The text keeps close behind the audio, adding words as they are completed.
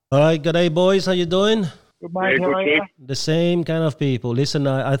All right, good day, boys. How you doing? Good, mate. How are you? The same kind of people. Listen,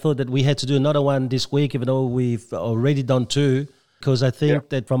 I thought that we had to do another one this week, even though we've already done two, because I think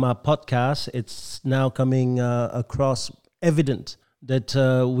that from our podcast, it's now coming across evident that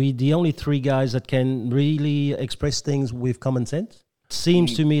we the only three guys that can really express things with common sense. It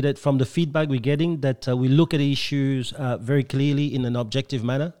seems to me that from the feedback we're getting, that we look at issues very clearly in an objective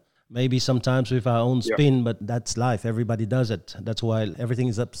manner. Maybe sometimes with our own spin, but that's life. Everybody does it. That's why everything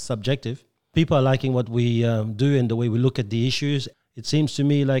is subjective. People are liking what we do and the way we look at the issues. It seems to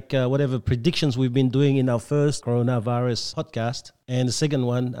me like whatever predictions we've been doing in our first coronavirus podcast and the second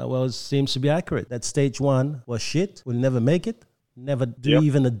one, it seems to be accurate. That stage one was shit. We'll never make it. Never do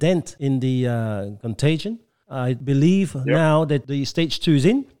even a dent in the contagion. I believe now that the stage two is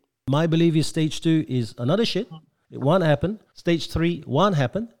in. My belief is stage two is another shit. It won't happen. Stage 3 won't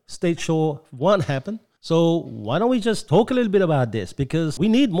happen. Stage 4 won't happen. So why don't we just talk a little bit about this? Because we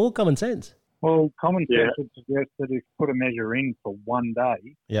need more common sense. Well, common sense would suggest that if you put a measure in for one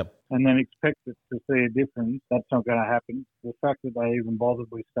day and then expect it to see a difference, that's not going to happen. The fact that they even bothered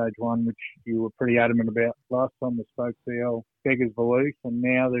with stage one, which you were pretty adamant about last time we spoke to you, beggars belief, and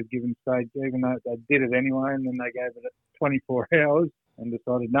now they've given stage, even though they did it anyway, and then they gave it 24 hours. And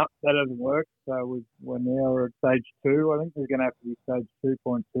decided, no, that doesn't work. So we're now at stage 2. I think we're going to have to be stage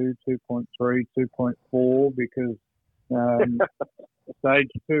 2.2, 2.3, 2.4 because stage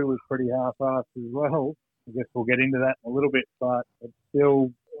 2 was pretty half-assed as well. I guess we'll get into that in a little bit, but it's still,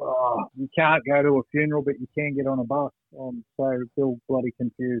 you can't go to a funeral, but you can get on a bus. So it's still bloody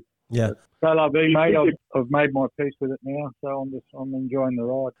confused. Yeah. So mate, I've made my peace with it now, so I'm enjoying the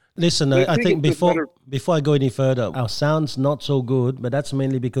ride. Listen, I think before I go any further, our sound's not so good, but that's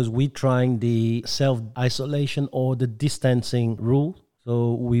mainly because we're trying the self-isolation or the distancing rule.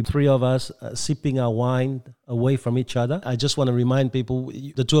 So we three of us sipping our wine away from each other. I just want to remind people,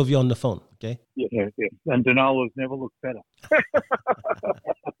 the two of you on the phone, okay? Yeah. And Danola's never looked better.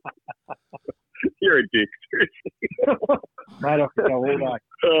 You're a dick, mate, I could go all day.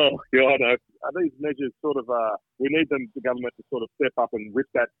 Oh, God. Are these measures sort of, we need the government to sort of step up and rip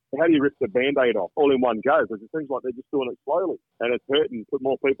that. How do you rip the Band-Aid off all in one go? Because it seems like they're just doing it slowly and it's hurting, put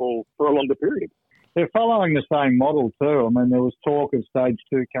more people for a longer period. They're following the same model too. I mean, there was talk of stage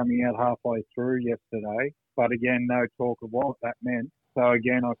 2 coming out halfway through yesterday, but again, no talk of what that meant. So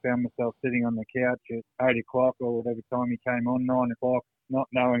again, I found myself sitting on the couch at 8 o'clock or whatever time he came on, 9 o'clock, not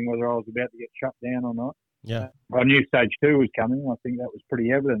knowing whether I was about to get shut down or not. Yeah. I knew stage 2 was coming. I think that was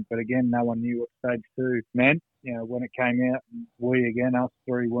pretty evident. But again, no one knew what stage 2 meant. You know, when it came out, us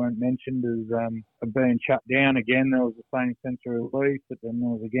three weren't mentioned as being shut down. Again, there was the same sense of relief. But then there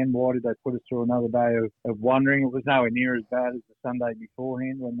was again, why did they put us through another day of wondering? It was nowhere near as bad as the Sunday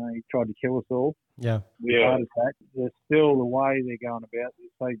beforehand when they tried to kill us all. Yeah. Heart attack. There's still the way they're going about this.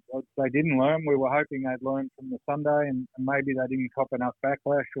 They didn't learn. We were hoping they'd learn from the Sunday and maybe they didn't cop enough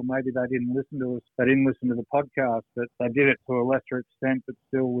backlash or maybe they didn't listen to us. They didn't listen to the podcast, but they did it to a lesser extent, but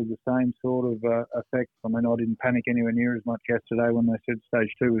still with the same sort of effect. I mean, I didn't panic anywhere near as much yesterday when they said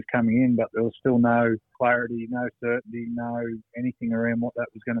stage 2 was coming in, but there was still no clarity, no certainty, no anything around what that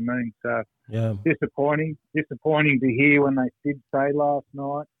was going to mean. So disappointing to hear when they did say last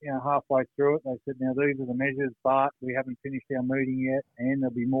night, halfway through it, they said, now these are the measures, but we haven't finished our meeting yet and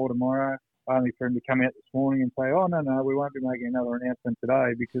there'll be more tomorrow. Only for him to come out this morning and say, oh, no, we won't be making another announcement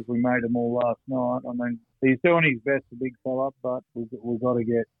today because we made them all last night. I mean, he's doing his best, the big fella, but we've got to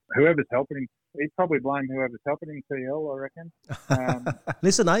get whoever's helping him. He'd probably blame whoever's helping him, TL, I reckon.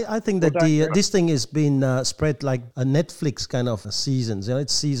 Listen, I think that this thing has been spread like a Netflix kind of seasons. You know,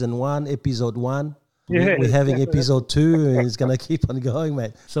 it's season 1, episode 1. Yeah, we're having episode 2 and it's going to keep on going,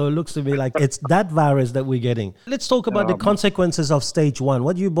 mate. So it looks to me like it's that virus that we're getting. Let's talk about the consequences of stage 1.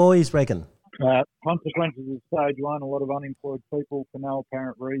 What do you boys reckon? Consequences of stage 1, a lot of unemployed people for no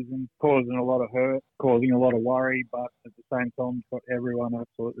apparent reason, causing a lot of hurt, causing a lot of worry, but at the same time, it's got everyone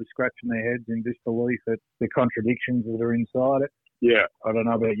absolutely scratching their heads in disbelief at the contradictions that are inside it. Yeah. I don't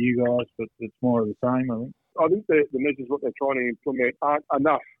know about you guys, but it's more of the same, I think. I think the measures what they're trying to implement aren't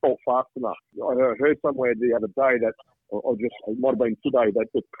enough or fast enough. I heard somewhere the other day that, or just it might have been today, that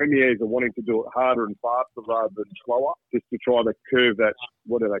the premiers are wanting to do it harder and faster rather than slower, just to try to curve that,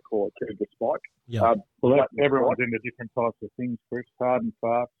 what do they call it, curve the spike. Yeah. Everyone's into different types of things, Chris. Hard and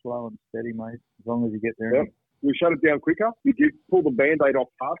fast, slow and steady, mate, as long as you get there. Yep. we shut it down quicker, you pull the Band-Aid off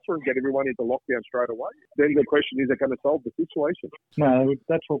faster and get everyone into lockdown straight away, then the question is, going to solve the situation? No,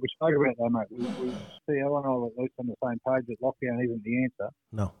 that's what we spoke about though, mate. We see Ellen and I at least on the same page that lockdown isn't the answer.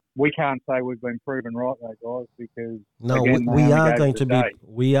 No. We can't say we've been proven right though, guys, because no, again, we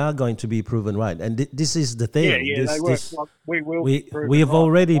are going to be proven right, and this is the thing. We have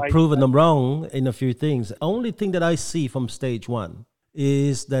already proven them wrong in a few things. The only thing that I see from stage one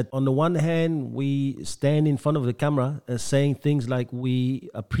is that on the one hand, we stand in front of the camera saying things like we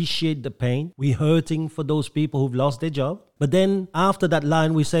appreciate the pain, we're hurting for those people who've lost their job. But then after that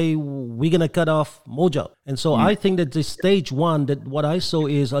line, we say we're going to cut off more jobs. And so I think that the stage one, that what I saw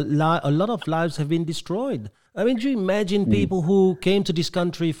is a lot of lives have been destroyed. I mean, do you imagine people who came to this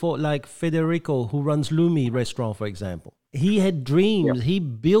country for, like Federico, who runs Lumi restaurant, for example? He had dreams. He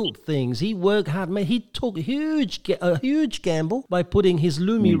built things. He worked hard. Man, he took a huge gamble by putting his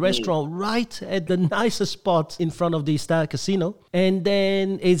Lumi restaurant right at the nicest spot in front of the Star Casino. And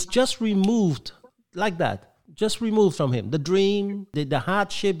then it's just removed like that. Just removed from him. The dream, the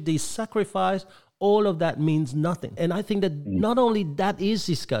hardship, the sacrifice, all of that means nothing. And I think that not only that is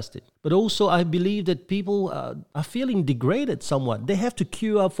disgusting, but also I believe that people are feeling degraded somewhat. They have to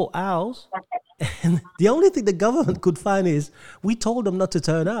queue up for hours. And the only thing the government could find is we told them not to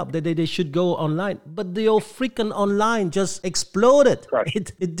turn up, that they should go online. But the old freaking online just exploded.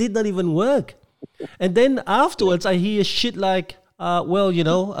 It did not even work. And then afterwards, I hear shit like, we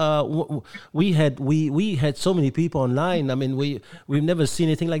had so many people online. I mean, we've never seen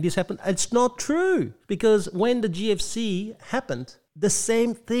anything like this happen. It's not true, because when the GFC happened, the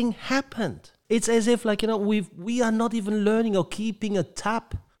same thing happened. It's as if we are not even learning or keeping a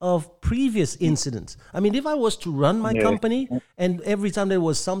tab of previous incidents. I mean, if I was to run my company and every time there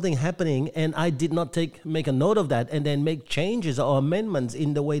was something happening and I did not make a note of that and then make changes or amendments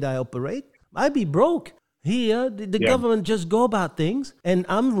in the way that I operate, I'd be broke. Here, the government just go about things, and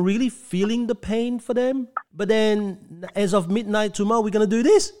I'm really feeling the pain for them. But then, as of midnight tomorrow, we're going to do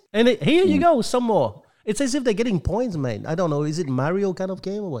this. And here you go, some more. It's as if they're getting points, man. I don't know. Is it Mario kind of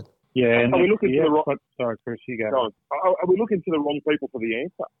game or what? Yeah. Are we looking to the wrong? Sorry, Chris, you go. No, are we looking to the wrong people for the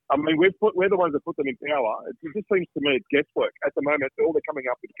answer? I mean, we're the ones that put them in power. It just seems to me it's guesswork. At the moment, all they're coming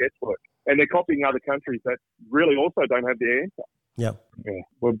up with guesswork, and they're copying other countries that really also don't have the answer. Yeah.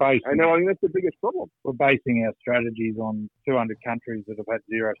 We're basing. I know. I think that's the biggest problem. We're basing our strategies on 200 countries that have had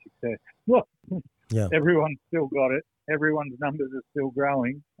zero success. Look, everyone's still got it. Everyone's numbers are still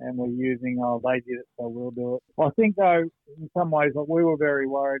growing, and we're using, they did it, so we'll do it. I think, though, in some ways, we were very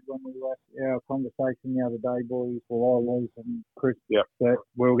worried when we left our conversation the other day, boys, or I was, and Chris, that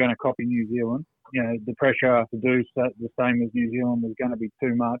we were going to copy New Zealand. You know, the pressure to do the same as New Zealand was going to be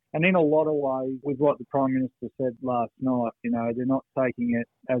too much. And in a lot of ways, with what the Prime Minister said last night, they're not taking it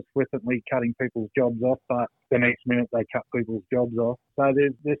as flippantly cutting people's jobs off, but the next minute they cut people's jobs off. So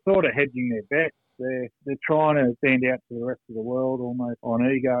they're sort of hedging their bets. They're trying to stand out to the rest of the world almost on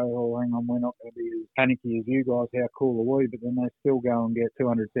ego. Oh, hang on, we're not going to be as panicky as you guys. How cool are we? But then they still go and get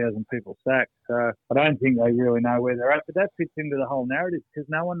 200,000 people sacked. So I don't think they really know where they're at. But that fits into the whole narrative because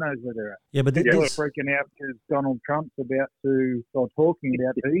no one knows where they're at. Yeah, but people are freaking out because Donald Trump's talking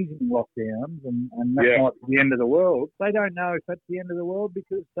about easing lockdowns and that might be the end of the world. They don't know if that's the end of the world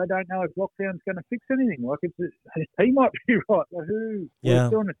because they don't know if lockdown's going to fix anything. Like he might be right. But we're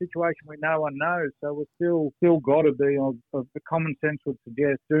still in a situation where no one knows. So we're still got to be the common sense would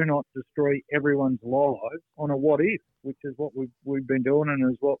suggest do not destroy everyone's lives on a what if, which is what we've been doing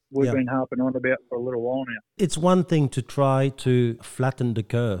and is what we've been harping on about for a little while now. It's one thing to try to flatten the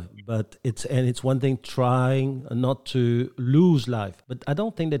curve, but it's one thing trying not to lose life. But I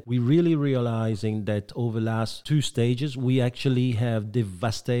don't think that we're really realizing that over the last two stages, we actually have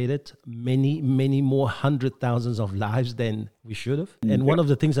devastated many, many more 100,000s of lives than we should have. And one of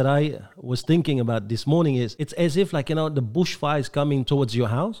the things that I was thinking about this morning is it's as if the bushfire is coming towards your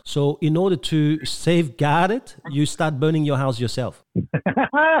house. So in order to safeguard it, you start burning your house yourself.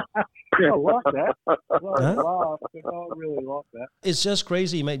 I like that. I really like that. It's just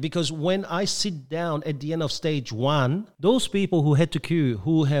crazy, mate, because when I sit down at the end of stage one, those people who had to queue,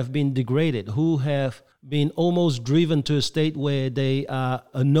 who have been degraded, who have been almost driven to a state where they are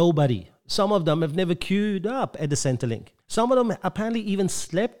a nobody. Some of them have never queued up at the Centrelink. Some of them apparently even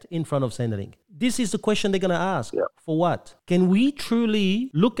slept in front of Centrelink. This is the question they're going to ask. Yeah. For what? Can we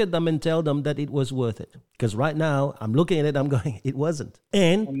truly look at them and tell them that it was worth it? Because right now, I'm looking at it, I'm going, it wasn't.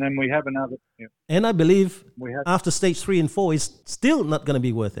 And then we have another. Yeah. And I believe We have- after stage 3 and 4, it's still not going to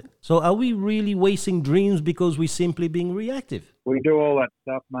be worth it. So are we really wasting dreams because we're simply being reactive? We do all that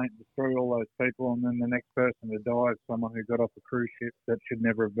stuff, mate, destroy all those people, and then the next person to die is someone who got off a cruise ship that should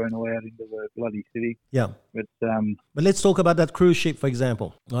never have been allowed into the bloody city. Yeah. But But let's talk about that cruise ship, for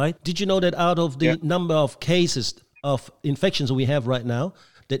example. All right? Did you know that out of the number of cases of infections we have right now,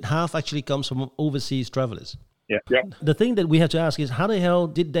 that half actually comes from overseas travelers? Yeah. The thing that we have to ask is, how the hell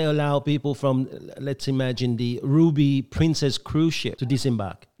did they allow people from, let's imagine, the Ruby Princess cruise ship to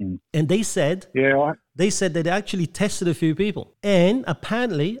disembark? And they said that they actually tested a few people. And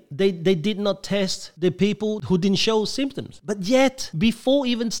apparently, they did not test the people who didn't show symptoms. But yet, before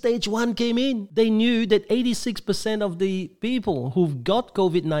even stage 1 came in, they knew that 86% of the people who've got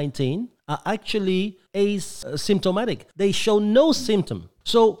COVID-19 are actually asymptomatic. They show no symptom.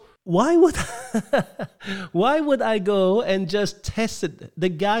 So why would I go and just test the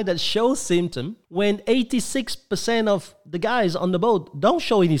guy that shows symptom when 86% of the guys on the boat don't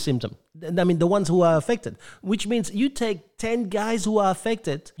show any symptom? I mean, the ones who are affected, which means you take 10 guys who are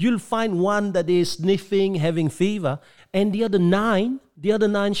affected, you'll find one that is sniffing, having fever, and the other nine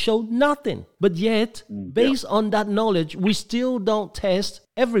show nothing. But yet, based on that knowledge, we still don't test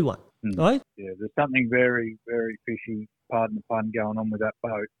everyone, right? Yeah, there's something very, very fishy, pardon the pun, going on with that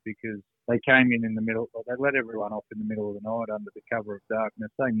boat, because they came in the middle, they let everyone off in the middle of the night under the cover of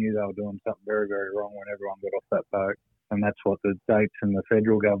darkness. They knew they were doing something very, very wrong when everyone got off that boat. And that's what the states and the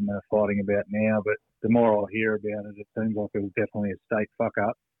federal government are fighting about now. But the more I hear about it, it seems like it was definitely a state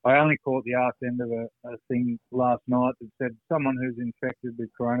fuck-up. I only caught the arse end of a thing last night that said someone who's infected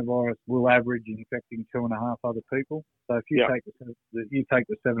with coronavirus will average infecting 2.5 other people. So if you take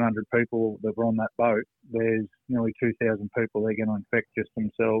the 700 people that were on that boat, there's nearly 2,000 people they're going to infect just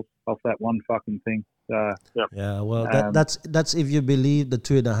themselves off that one fucking thing. So, yeah, well, that's if you believe the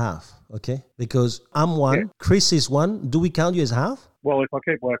 2.5, okay? Because I'm one, Chris is one. Do we count you as half? Well, if I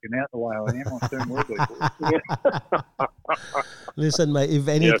keep working out the way I am, I soon will be. Listen, mate, if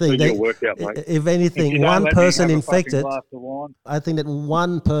anything, work out, mate. if anything, If one person infected, glass of wine, I think that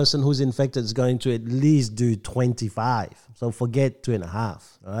one person who's infected is going to at least do 25. So forget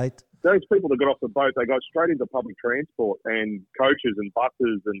 2.5, all right? Those people that got off the boat, they got straight into public transport and coaches and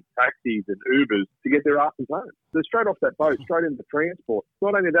buses and taxis and Ubers to get their asses home. They're straight off that boat, straight into transport.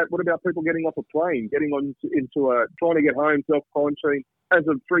 Not only that, what about people getting off a plane, getting on trying to get home, self-quarantine? As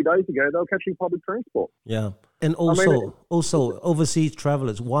of 3 days ago, they were catching public transport. Yeah. And also overseas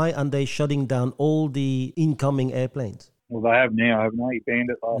travelers, why aren't they shutting down all the incoming airplanes? well, they have now, haven't they? You banned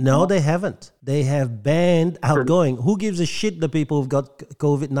it last No, night. they haven't. They have banned outgoing. Who gives a shit the people who've got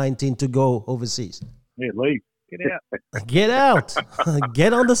COVID-19 to go overseas? Yeah, leave. Get out. Get out.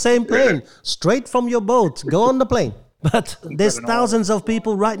 Get on the same plane. Straight from your boat. Go on the plane. But there's thousands of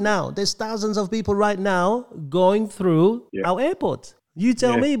people right now. There's thousands of people right now going through our airport. You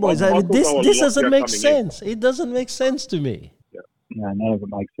tell me, boys. I mean, this doesn't make sense. It doesn't make sense to me. No, none of it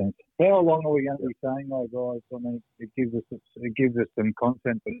makes sense. How long are we going to be saying, though, guys? I mean, it gives us some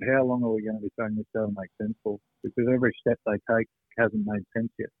content, but how long are we going to be saying this doesn't make sense for? Because every step they take hasn't made sense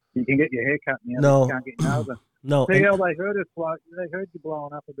yet. You can get your hair cut now, No. you can't get your nails done. No. See how they heard us? They heard you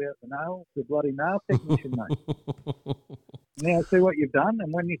blowing up about the nails, the bloody nail technician, mate. Now, see what you've done.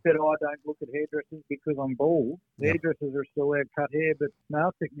 And when you said, I don't look at hairdressers because I'm bald, the hairdressers are still there, cut hair, but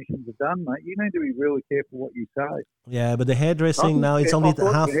nail technicians are done, mate. You need to be really careful what you say. Yeah, but the hairdressing now, it's only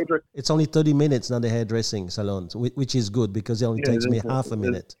it's only 30 minutes now, the hairdressing salons, which is good because it only takes me half a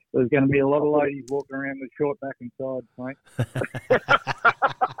minute. There's going to be a lot of ladies walking around with short back and sides, mate.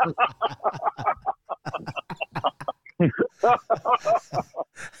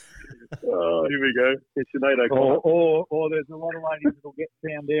 Oh, here we go. It's Sinead O'Connor. Or there's a lot of ladies that'll get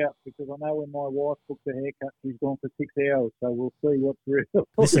found out because I know when my wife books a haircut, she's gone for 6 hours. So we'll see what's real.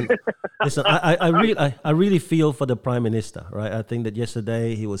 Listen. I really feel for the Prime Minister, right? I think that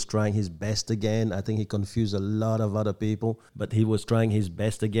yesterday he was trying his best again. I think he confused a lot of other people, but he was trying his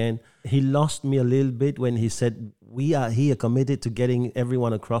best again. He lost me a little bit when he said, we are here committed to getting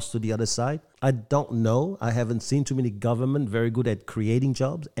everyone across to the other side. I don't know. I haven't seen too many government very good at creating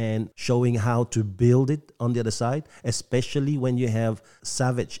jobs and showing how to build it on the other side, especially when you have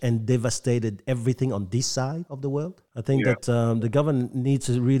savaged and devastated everything on this side of the world. I think that the government needs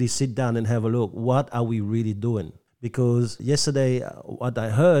to really sit down and have a look. What are we really doing? Because yesterday, what I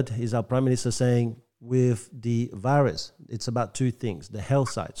heard is our Prime Minister saying, with the virus, it's about two things: the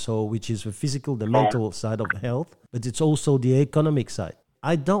health side, so which is the physical, the mental side of health, but it's also the economic side.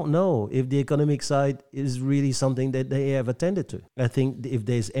 I don't know if the economic side is really something that they have attended to. I think if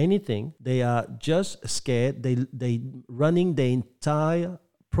there's anything, they are just scared. They running the entire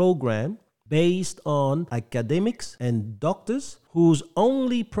program based on academics and doctors whose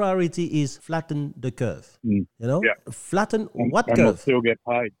only priority is flatten the curve. You know, flatten what curve? And still get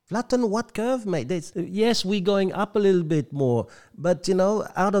paid. Flatten what curve, mate? Yes, we're going up a little bit more, but you know,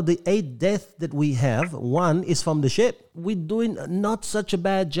 out of the 8 deaths that we have, 1 is from the ship. We're doing not such a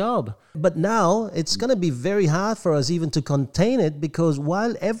bad job. But now it's going to be very hard for us even to contain it, because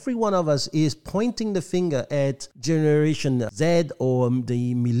while every one of us is pointing the finger at Generation Z or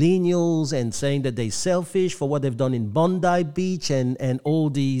the millennials and saying that they're selfish for what they've done in Bondi Beach and all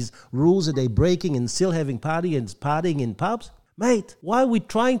these rules that they're breaking and still having partying in pubs, mate, while we're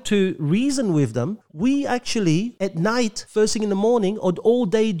trying to reason with them, we actually, at night, first thing in the morning, or all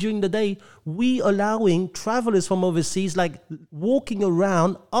day during the day, we allowing travelers from overseas, like walking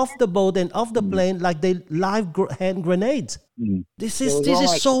around off the boat and off the plane like they live hand grenades. This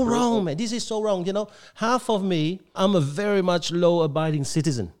is so wrong, man. This is so wrong. You know, half of me, I'm a very much law-abiding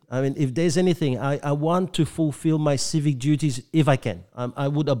citizen. I mean, if there's anything, I want to fulfill my civic duties if I can. I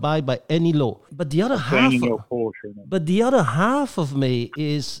would abide by any law. But the other half of me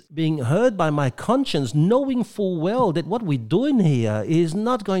is being hurt by my conscience, knowing full well that what we're doing here is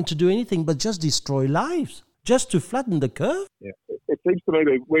not going to do anything but just destroy lives, just to flatten the curve. Yeah. It seems to me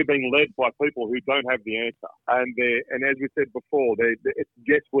that we're being led by people who don't have the answer. And as we said before, it's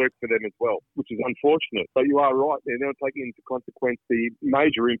guesswork for them as well, which is unfortunate. But you are right. They're now taking into consequence the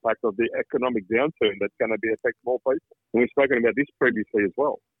major impact of the economic downturn that's going to be affecting more people. And we've spoken about this previously as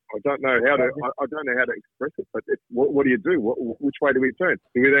well. I don't know how to express it, but what do you do? Which way do we turn?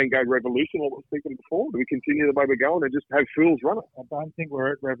 Do we then go revolution, what we were speaking before? Do we continue the way we're going and just have fools run it? I don't think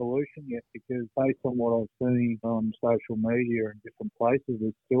we're at revolution yet, because based on what I've seen on social media and different places,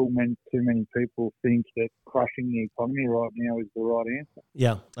 there's still too many people think that crushing the economy right now is the right answer.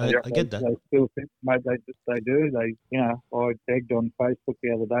 Yeah, I get that. They still think, mate, they do. I begged on Facebook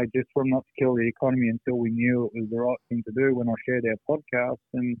the other day just for them not to kill the economy until we knew it was the right thing to do when I shared our podcast,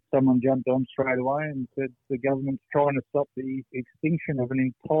 and someone jumped on straight away and said the government's trying to stop the extinction of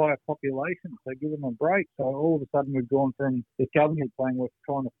an entire population, so give them a break. So all of a sudden we've gone from the government saying we're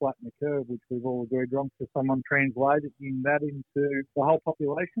trying to flatten the curve, which we've all agreed wrong, to someone translating that into the whole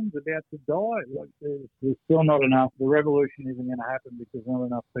population's about to die. Like there's still not enough. The revolution isn't going to happen because not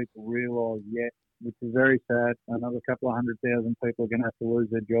enough people realise yet, which is very sad. Another couple of 100,000 people are going to have to lose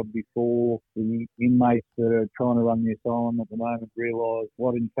their job before the inmates that are trying to run the asylum at the moment realise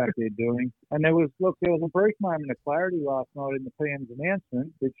what in fact they're doing. And there was a brief moment of clarity last night in the PM's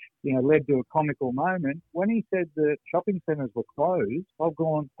announcement, which led to a comical moment. When he said that shopping centres were closed, I've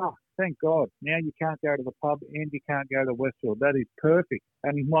gone, thank God. Now you can't go to the pub and you can't go to Westfield. That is perfect.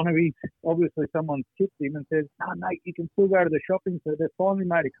 And obviously someone tipped him and says, mate, you can still go to the shopping centre. They finally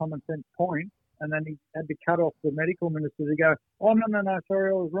made a common sense point. And then he had to cut off the medical minister to go, no,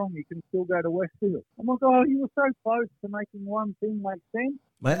 sorry, I was wrong. You can still go to Westfield. I'm like, you were so close to making one thing make sense.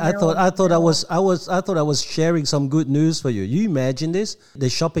 I thought I was sharing some good news for you. You imagine this? The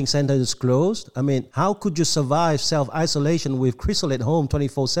shopping center is closed. I mean, how could you survive self-isolation with Crystal at home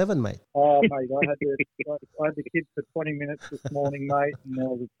 24/7, mate? Oh, mate, I had the kids for 20 minutes this morning, mate, and there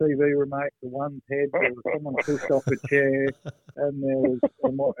was a TV remote to one's head. There was someone pushed off a chair, and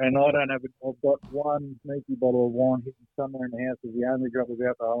I've got one sneaky bottle of wine hidden somewhere in the house as the only drop of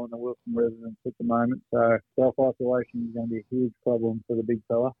alcohol in the Wilson residence at the moment. So self-isolation is going to be a huge problem for the big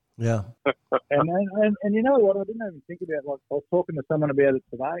fella. Yeah. And you know what? I didn't even think about, like, I was talking to someone about it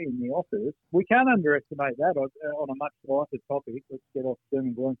today in the office. We can't underestimate that on a much lighter topic. Let's get off doom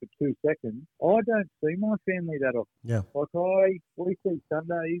and gloom for 2 seconds. I don't see my family that often. Yeah. Like we see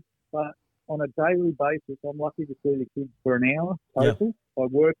Sundays, but on a daily basis, I'm lucky to see the kids for an hour total. Yeah. I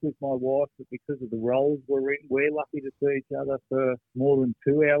work with my wife, but because of the roles we're in, we're lucky to see each other for more than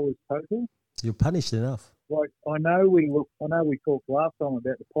 2 hours total. You're punished enough. Like, I know we talked last time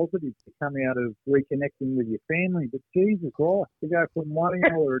about the positives that come out of reconnecting with your family, but Jesus Christ, to go from 1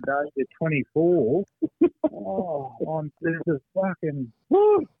 hour a day to 24, there's this fucking,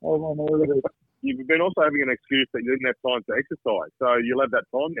 I'm a little bit. You've been also having an excuse that you didn't have time to exercise, so you'll have that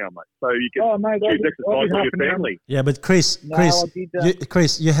time now, mate. So you can choose exercise with your family. Yeah, but Chris,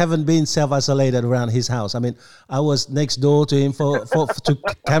 you haven't been self-isolated around his house. I mean, I was next door to him to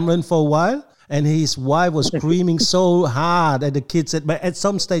Cameron for a while, and his wife was screaming so hard at the kids. But at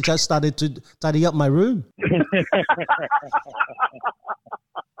some stage, I started to tidy up my room.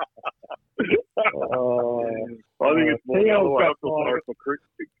 I think it's more the other way. I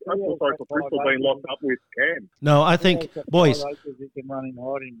feel sorry Bristol being locked up with Cam. No, I think, boys, You can run in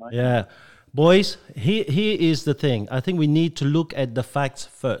hiding, mate. yeah. Boys, here is the thing. I think we need to look at the facts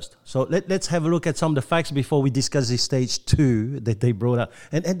first. So let's have a look at some of the facts before we discuss the stage 2 that they brought up.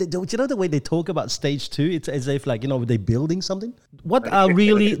 And you know the way they talk about stage 2? It's as if like, they're building something. What are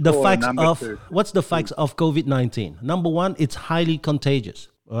really the facts of, what's the facts of COVID-19? Number 1, it's highly contagious.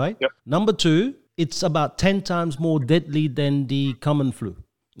 All right. Yep. Number 2, it's about 10 times more deadly than the common flu.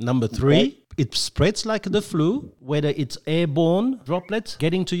 Number 3, it spreads like the flu, whether it's airborne droplets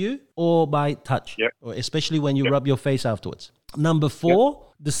getting to you or by touch, or especially when you rub your face afterwards. Number 4,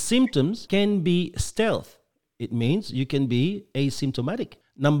 the symptoms can be stealth. It means you can be asymptomatic.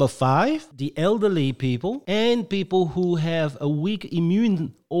 Number 5, the elderly people and people who have a weak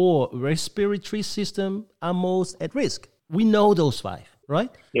immune or respiratory system are most at risk. We know those 5,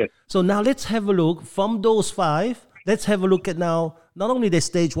 right? Yes. So now let's have a look from those 5. Let's have a look at now, not only their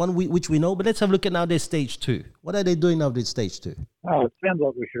stage 1, which we know, but let's have a look at now their stage 2. What are they doing now with stage 2? Oh, it sounds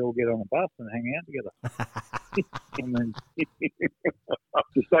like we should all get on a bus and hang out together. And then,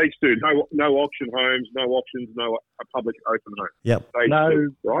 The stage 2, no auction homes, no auctions, no public open home. Yep. Stage no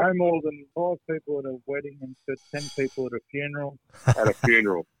 2, right? no more than 5 people at a wedding and 10 people at a funeral. At a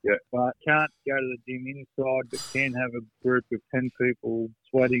funeral, yeah. But can't go to the gym inside, but can have a group of 10 people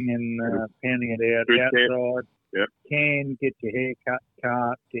sweating and pounding it out Good outside. Yep. Can get your hair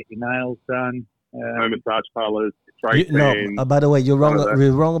cut, get your nails done. Home massage parlours, trade stands. No, by the way, you're wrong. none of that.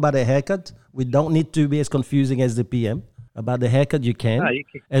 We're wrong about a haircut. We don't need to be as confusing as the PM. About the haircut, you can, No, you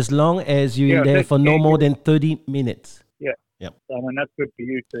can. as long as you're Yeah, in there that's for no can more do. than 30 minutes. Yeah. Yep. So, I mean, that's good for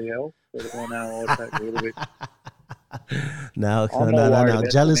you, TL. But I know I'll take a little bit. No, I'm not worried about the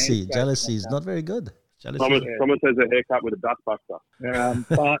Jealousy landscape is like not very good. Jealousy. Thomas has a haircut with a dustbuster.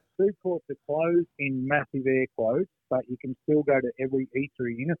 But food courts are closed in massive air quotes, but you can still go to every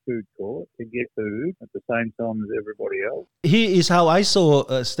eatery in a food court to get food at the same time as everybody else. Here is how I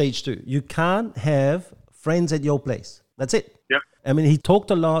saw stage 2. You can't have friends at your place. That's it. Yeah. I mean, he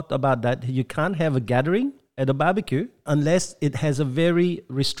talked a lot about that. You can't have a gathering at a barbecue unless it has a very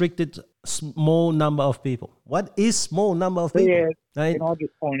restricted small number of people. What is small number of people? Yeah, Right? can I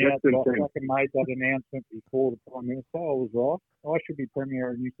just point That's out that I insane. fucking made that announcement before the Prime Minister? I was right. I should be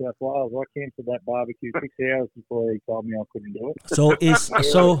Premier of New South Wales. I cancelled that barbecue 6 hours before he told me I couldn't do it.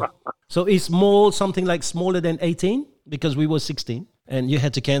 So is small something like smaller than 18 because we were 16 and you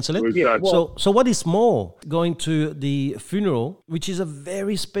had to cancel it? Yeah, So what is small? Going to the funeral, which is a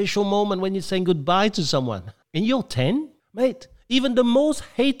very special moment when you're saying goodbye to someone. And you're 10, mate. Even the most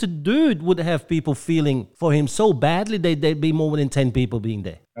hated dude would have people feeling for him so badly there'd be more than 10 people being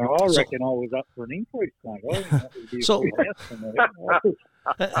there. I reckon I was up for an increase, mate. I think that would be a So- full house for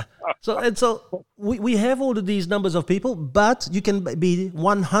me. So we have all of these numbers of people, but you can be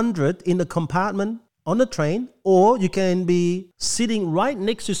 100 in a compartment on a train, or you can be sitting right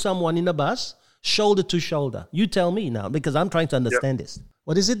next to someone in a bus, shoulder to shoulder. You tell me now, because I'm trying to understand this.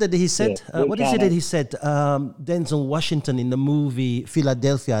 What is it that he said? Yeah, What is it that he said? Denzel Washington in the movie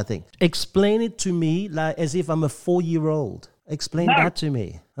Philadelphia, I think. Explain it to me like as if I'm a 4-year-old. Explain that to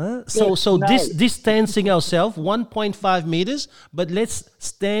me. Huh? So no. this distancing ourselves 1.5 meters, but let's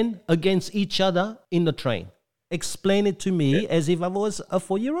stand against each other in the train. Explain it to me as if I was a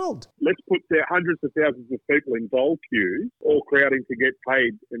 4-year-old. Let's put there hundreds of thousands of people in dole queues, all crowding to get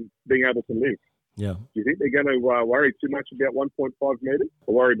paid and being able to live. Yeah. Do you think they're going to worry too much about 1.5 metres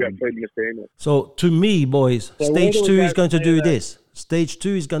or worry about feeding a family? So to me, boys, So stage where do 2 we is go going to from do there, this. Stage 2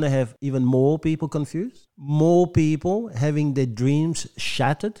 is going to have even more people confused, more people having their dreams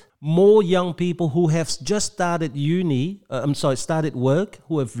shattered, more young people who have just started started work,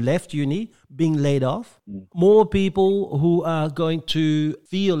 who have left uni, being laid off, more people who are going to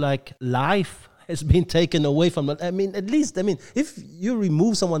feel like life has been taken away from them. If you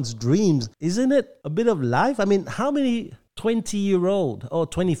remove someone's dreams, isn't it a bit of life? I mean, how many 20-year-old or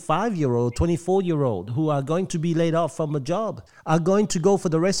 25-year-old, 24-year-old who are going to be laid off from a job are going to go for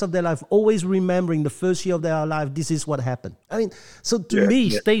the rest of their life, always remembering the first year of their life, this is what happened. I mean, so to me,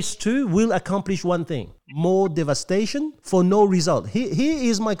 stage 2 will accomplish one thing: more devastation for no result. Here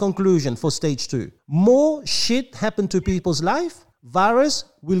is my conclusion for stage 2. More shit happen to people's life, virus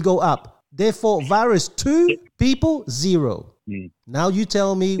will go up. Therefore, virus 2, people 0. Now you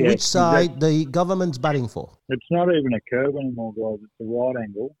tell me which side the government's batting for. It's not even a curve anymore, guys. It's a right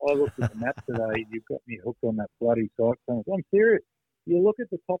angle. I looked at the map today. You've got me hooked on that bloody cyclone. I'm serious. You look at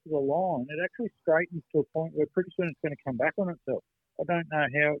the top of the line, it actually straightens to a point where pretty soon it's going to come back on itself. I don't know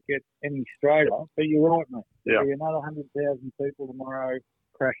how it gets any straighter, but you're right, mate. Yeah. There'll be another 100,000 people tomorrow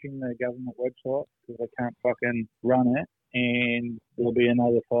crashing their government website because they can't fucking run it. and there'll be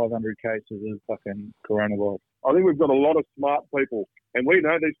another 500 cases of fucking coronavirus. I think we've got a lot of smart people, and we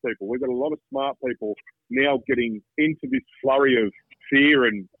know these people. We've got a lot of smart people now getting into this flurry of fear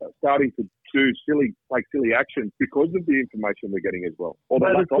and starting to take silly actions because of the information we're getting as well.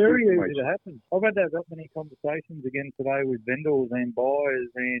 But it's very easy to happen. I've had that many conversations again today with vendors and buyers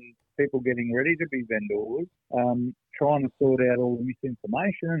and people getting ready to be vendors, trying to sort out all the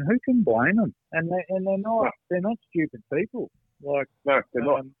misinformation, and who can blame them? And they're not stupid people. Like, no, they're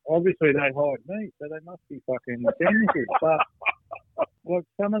not. Obviously, they hired me, so they must be fucking geniuses. But like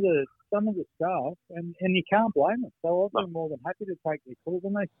some of the staff, and you can't blame them. So I've been more than happy to take their calls.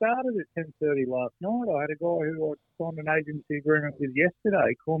 And they started at 10:30 last night. I had a guy who I signed an agency agreement with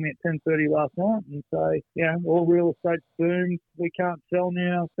yesterday call me at 10:30 last night and say, all real estate's doomed. We can't sell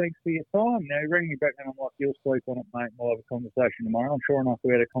now. Thanks for your time. Now he rang me back and I'm like, you'll sleep on it, mate. We'll have a conversation tomorrow. And sure enough,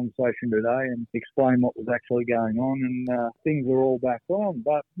 we had a conversation today and explained what was actually going on, and things are all back on.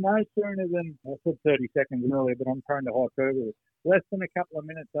 But no sooner than, I said 30 seconds earlier, but I'm prone to hyperbole. Less than a couple of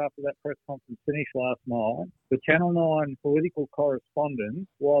minutes after that press conference finished last night, the Channel 9 political correspondent,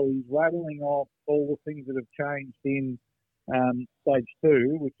 while he's rattling off all the things that have changed in stage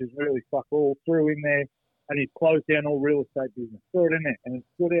 2, which is really fuck all, threw in there, and he's closed down all real estate business. Threw it in there, and it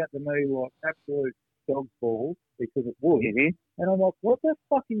stood out to me like absolute dog's balls because it would. Mm-hmm. And I'm like, what the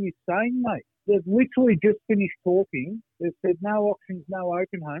fuck are you saying, mate? They've literally just finished talking. They've said no auctions, no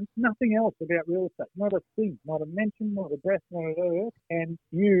open homes, nothing else about real estate. Not a thing, not a mention, not a breath, not a word. And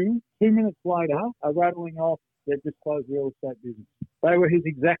you, 2 minutes later, are rattling off, they've just closed real estate business. They were his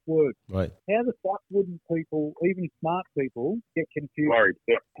exact words. Right. How the fuck wouldn't people, even smart people, get confused? Worried.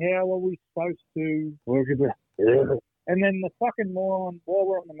 Yeah. How are we supposed to... And then the fucking moron, while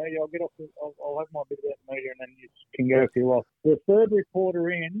we're on the media, I'll have my bit about the media and then you can go if you like. The third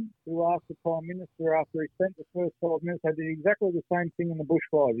reporter in, who asked the Prime Minister after he spent the first 5 minutes, they did exactly the same thing in the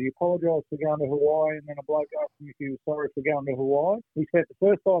bushfires. He apologised for going to Hawaii, and then a bloke asked him if he was sorry for going to Hawaii. He spent the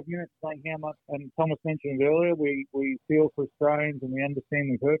first 5 minutes saying how much, and Thomas mentioned it earlier, we feel for Australians and we understand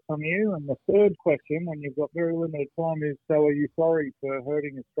we've hurt some of you. And the third question, when you've got very limited time, is, so are you sorry for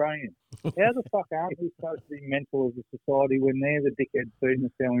hurting Australians? How the fuck aren't we supposed to be mental as a society when they're the dickheads feeding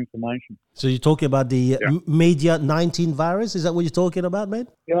us our information? So you're talking about the Media 19 virus? Is that what you're talking about, man?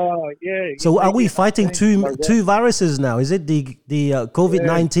 Oh, yeah. So are we fighting two viruses now? Is it the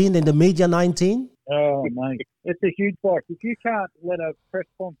COVID-19 and the Media 19? Oh, mate. It's a huge fight. If you can't let a press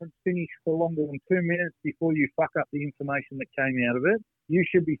conference finish for longer than 2 minutes before you fuck up the information that came out of it, you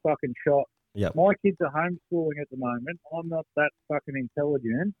should be fucking shot. Yep. My kids are homeschooling at the moment. I'm not that fucking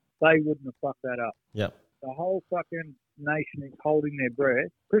intelligent. They wouldn't have fucked that up. Yep. The whole fucking nation is holding their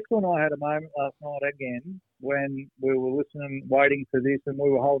breath. Crystal and I had a moment last night again when we were listening, waiting for this, and we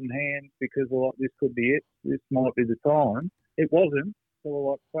were holding hands because we're like, this could be it. This might be the time. It wasn't. So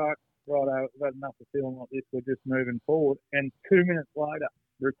we're like, fuck, righto, we've had enough of feeling like this. We're just moving forward. And 2 minutes later,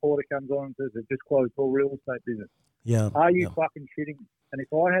 the reporter comes on and says, they've just closed all real estate business. Yeah. Are you fucking shitting me? And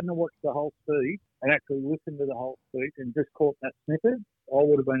if I hadn't watched the whole speech and actually listened to the whole speech and just caught that snippet, I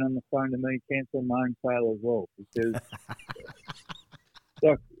would have been on the phone to me cancelling my own sale as well.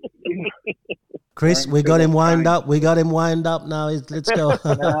 Because, Chris, we got him wind up. We got him wind up now. Let's go.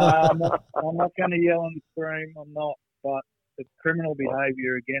 I'm not going to yell and scream. I'm not. But it's criminal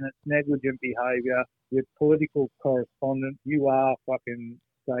behaviour again. It's negligent behaviour. You're political correspondent. You are fucking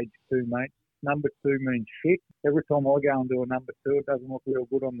stage 2, mate. Number 2 means shit. Every time I go and do a number 2, it doesn't look real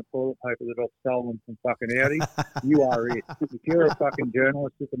good on the toilet paper that I've stolen from fucking Audi. You are it. If you're a fucking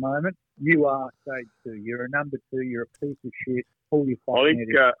journalist at the moment, you are stage 2. You're a number 2. You're a piece of shit. Pull your fucking head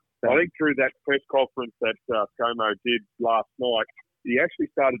in. I think through that press conference that ScoMo did last night, he actually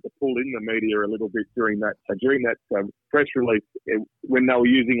started to pull in the media a little bit during that press release when they were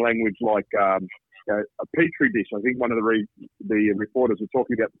using language like a petri dish. I think one of the reporters was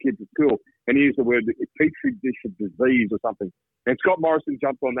talking about the kids at school, and he used the word petri dish of disease or something. And Scott Morrison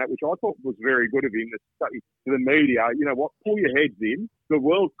jumped on that, which I thought was very good of him to say to the media, you know what, pull your heads in. The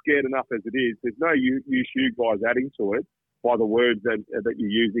world's scared enough as it is. There's no use you guys adding to it by the words that you're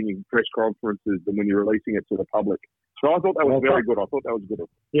using in press conferences and when you're releasing it to the public. So I thought that was very good. I thought that was good.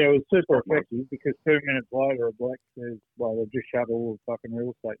 Yeah, it was super effective because 2 minutes later, a bloke says, well, they've just shut all the fucking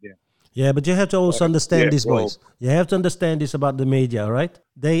real estate down. Yeah, but you have to also understand this, boys. You have to understand this about the media, right?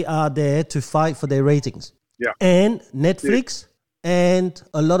 They are there to fight for their ratings. Yeah. And Netflix and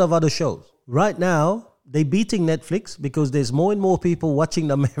a lot of other shows. Right now, they're beating Netflix because there's more and more people watching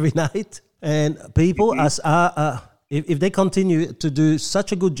them every night. And people, if they continue to do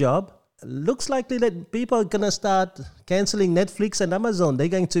such a good job, looks likely that people are going to start canceling Netflix and Amazon. They're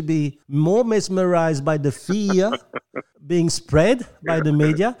going to be more mesmerized by the fear being spread by the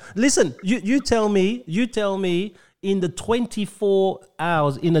media. Listen, you tell me in the 24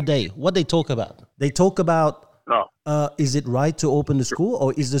 hours in a day, what they talk about. They talk about, is it right to open the school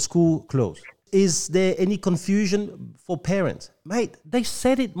or is the school closed? Is there any confusion for parents? Mate, they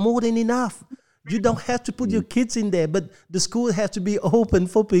said it more than enough. You don't have to put your kids in there, but the school has to be open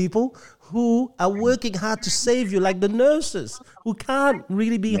for people who are working hard to save you, like the nurses who can't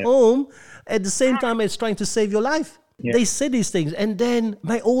really be home at the same time as trying to save your life. Yeah. They say these things, and then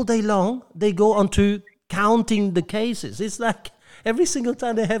all day long, they go on to counting the cases. It's like every single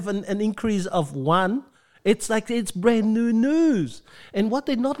time they have an increase of one, it's like it's brand new news. And what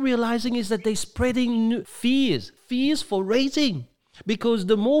they're not realizing is that they're spreading fears for rating. Because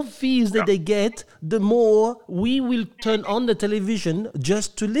the more fears that they get, the more we will turn on the television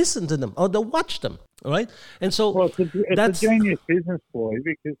just to listen to them or to watch them. All right? And so it's a genius business ploy,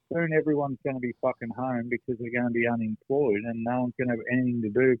 because soon everyone's going to be fucking home because they're going to be unemployed and no one's going to have anything to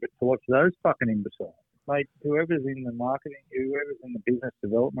do but to watch those fucking imbeciles. Mate, whoever's in the marketing, whoever's in the business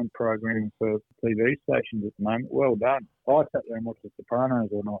development program for TV stations at the moment, well done. I sat there and watched The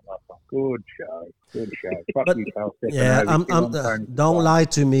Sopranos all night last night. Good show. Fuck you, Carl. Don't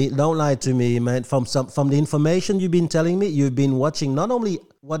lie to me, man. From the information you've been telling me, you've been watching not only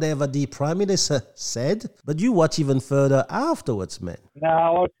whatever the Prime Minister said, but you watch even further afterwards, man.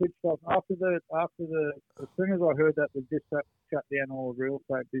 No, I switched off after the. As soon as I heard that they just shut down all the real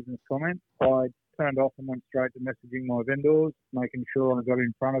estate business comments, I turned off and went straight to messaging my vendors, making sure I got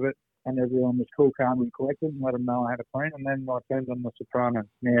in front of it and everyone was cool, calm and collected, and let them know I had a plan. And then I turned on The Sopranos.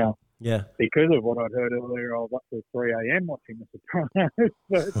 Now, because of what I'd heard earlier, I was up till 3 a.m. watching The Sopranos.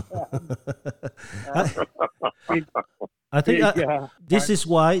 I think this is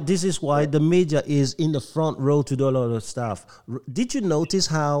why the media is in the front row to do a lot of stuff. Did you notice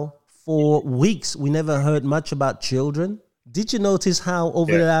how for weeks we never heard much about children? Did you notice how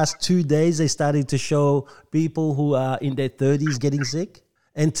over the last 2 days they started to show people who are in their 30s getting sick?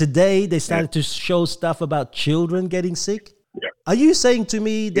 And today they started to show stuff about children getting sick? Yeah. Are you saying to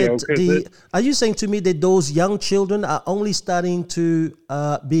me that those young children are only starting to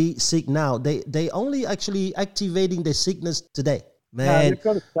be sick now? They only actually activating their sickness today? Man. No, they've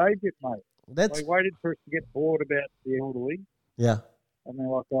got to stage it, mate. They waited for us to get bored about the elderly. Yeah. And they're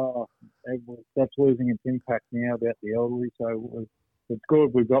like, that's losing its impact now about the elderly. So it's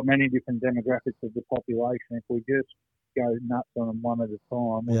good. We've got many different demographics of the population. If we just go nuts on them one at a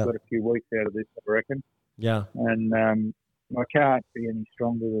time, we've got a few weeks out of this, I reckon. Yeah. And I can't be any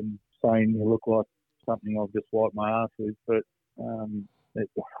stronger than saying you look like something I've just wiped my ass with. But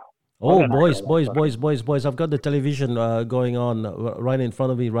boys! I've got the television going on right in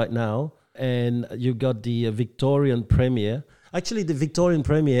front of me right now, and you got the Victorian Premier. Actually, the Victorian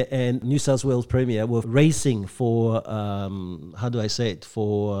Premier and New South Wales Premier were racing for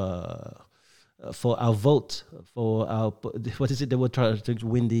for our vote, for our, what is it? They were trying to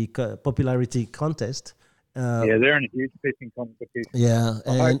win the popularity contest. They're in a huge pissing competition. Yeah,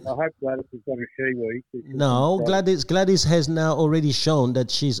 I hope Gladys has got a she week. No, Gladys has now already shown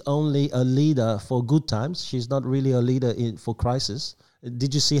that she's only a leader for good times. She's not really a leader for crisis.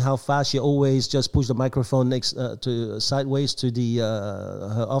 Did you see how fast she always just pushed the microphone next sideways to the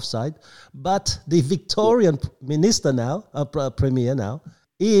her offside? But the Victorian minister now, premier now,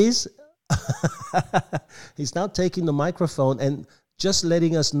 is he's now taking the microphone and just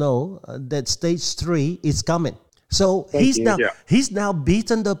letting us know that stage 3 is coming. So he's now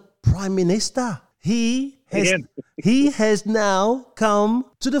beaten the Prime Minister. He has now come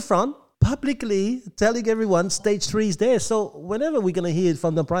to the front, publicly telling everyone stage 3 is there. So whenever we're going to hear it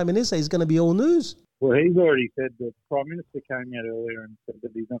from the Prime Minister, it's going to be all news. Well, he's already said the Prime Minister came out earlier and said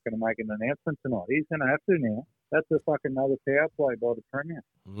that he's not going to make an announcement tonight. He's going to have to now. That's a fucking another power play by the Premier.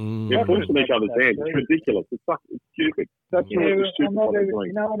 They're pushing each other's hands. It's ridiculous. It's stupid. That's you know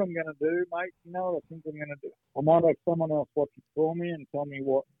what I'm going to do, mate? You know what I think I'm going to do? I might have someone else watch it for me and tell me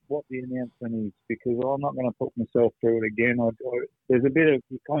what the announcement is, because I'm not going to put myself through it again. There's a bit of,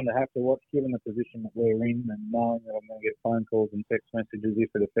 you kind of have to watch, given the position that we're in and knowing that I'm going to get phone calls and text messages if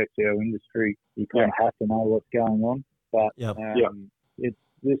it affects our industry. You kind of have to know what's going on. But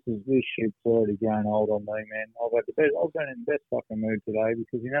this shit's already grown old on me, man. I've been in the best fucking mood today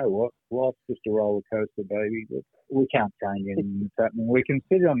because you know what? Life's just a roller coaster, baby. We can't change anything that's happening. We can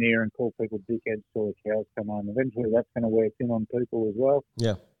sit on here and call people dickheads till the cows come home. Eventually, that's going to wear thin on people as well.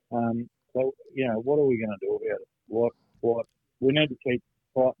 Yeah. So what are we going to do about it? What we need to keep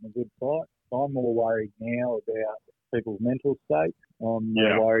fighting a good fight. I'm more worried now about people's mental state. I'm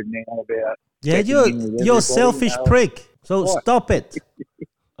more worried now about you're a selfish prick. So stop it.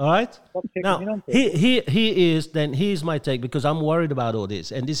 All right. Stop checking Now, in on people. here's my take, because I'm worried about all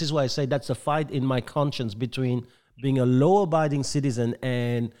this. And this is why I say that's a fight in my conscience between being a law-abiding citizen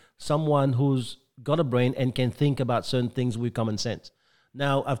and someone who's got a brain and can think about certain things with common sense.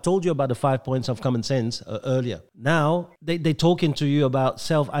 Now, I've told you about the 5 points of common sense earlier. Now, they're talking to you about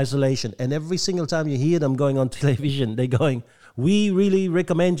self-isolation. And every single time you hear them going on television, they're going, we really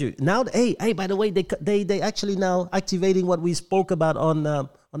recommend you. Now, hey, by the way, they actually now activating what we spoke about on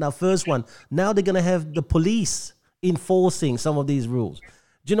our first one. Now they're going to have the police enforcing some of these rules.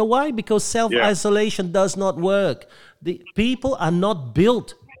 Do you know why? Because self-isolation does not work. The people are not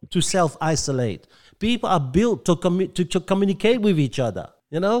built to self-isolate. People are built to communicate with each other.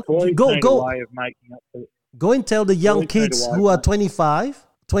 You know, Go way of making up for it. Go and tell the young kids who are 25,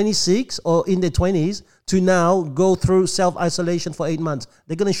 26, or in their 20s to now go through self-isolation for 8 months.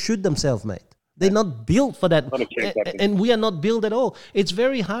 They're going to shoot themselves, mate. They're not built for that. And we are not built at all. It's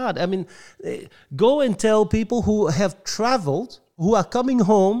very hard. I mean, go and tell people who have traveled, who are coming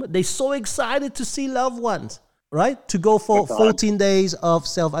home, they're so excited to see loved ones, right? To go for 14 days of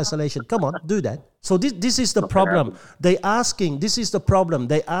self-isolation. Come on, do that. So this is the problem. They're asking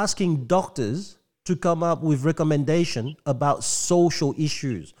doctors to come up with recommendation about social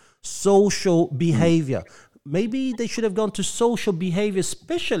issues, social behavior. Maybe they should have gone to social behavior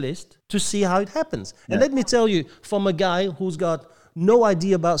specialists to see how it happens. And let me tell you, from a guy who's got no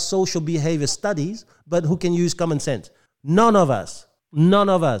idea about social behavior studies, but who can use common sense. None of us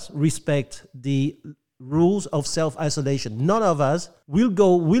respect the rules of self-isolation. None of us will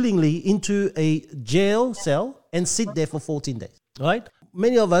go willingly into a jail cell and sit there for 14 days, right?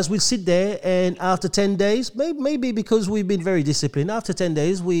 Many of us will sit there, and after 10 days, maybe because we've been very disciplined, after 10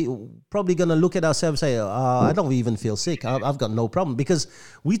 days, we probably going to look at ourselves and say, I don't even feel sick. I've got no problem, because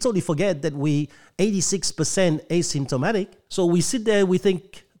we totally forget that we 86% asymptomatic. So we sit there, we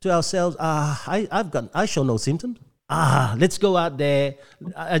think to ourselves, I show no symptoms. Let's go out there.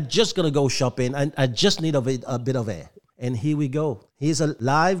 I'm just going to go shopping. I just need a bit of air. And here we go. Here's a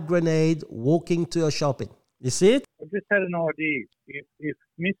live grenade walking to a shopping. You see it? I just had an idea. If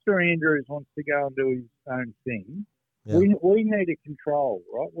Mr. Andrews wants to go and do his own thing, we need a control,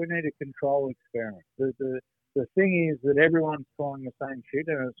 right? We need a control experiment. The thing is that everyone's trying the same shit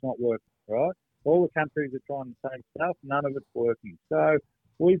and it's not working, right? All the countries are trying the same stuff. None of it's working. So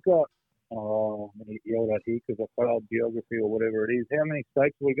we've got, I'm going to get yelled at here because I failed geography or whatever it is. How many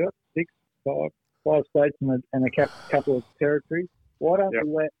states have we got? 6, 5 states and a couple of territories. Why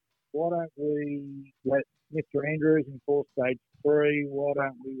don't we let Mr. Andrews enforce stage 3? Why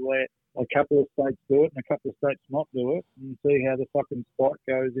don't we let a couple of states do it and a couple of states not do it, and see how the fucking spike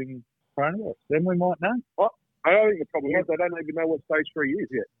goes in coronavirus? Then we might know. I don't think the problem is they don't even know what stage 3 is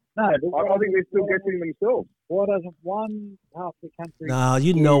yet. No, I think they're still guessing themselves. Why doesn't one half the country... No,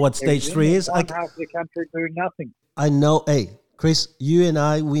 you know what stage 3 is. One half the country do nothing. I know. Hey, Chris, you and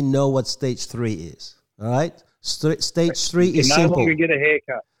I, we know what stage 3 is. All right? Stage 3 is simple. No longer get a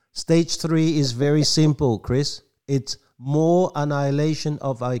haircut. Stage 3 is very simple, Chris. It's more annihilation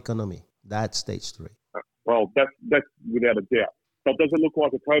of our economy. That's stage 3. Well, that's without a doubt. But does it look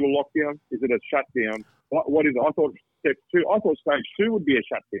like a total lockdown? Is it a shutdown? What is it? I thought step 2. I thought stage 2 would be a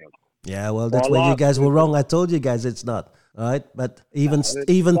shutdown. Yeah, well, that's where you guys were wrong. I told you guys it's not. All right, but even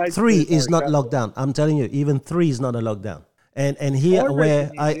 3 is not lockdown. I'm telling you, even 3 is not a lockdown. And here where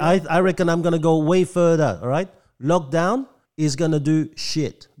I reckon I'm gonna go way further. All right, lockdown is going to do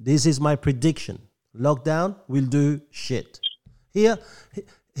shit. This is my prediction. Lockdown will do shit. Here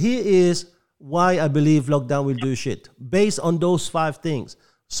is why I believe lockdown will do shit. Based on those 5 things.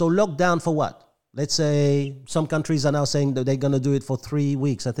 So lockdown for what? Let's say some countries are now saying that they're going to do it for 3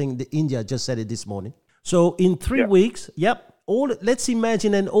 weeks. I think India just said it this morning. So in 3 weeks, let's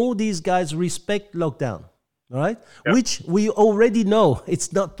imagine, and all these guys respect lockdown. All right? Yep. Which we already know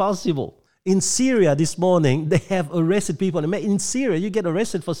it's not possible. In Syria this morning, they have arrested people. In Syria, you get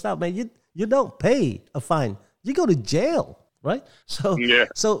arrested for stuff, man. You don't pay a fine. You go to jail, right?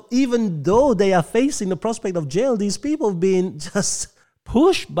 So even though they are facing the prospect of jail, these people have been just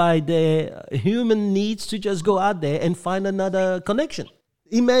pushed by their human needs to just go out there and find another connection.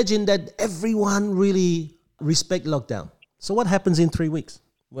 Imagine that everyone really respect lockdown. So what happens in 3 weeks?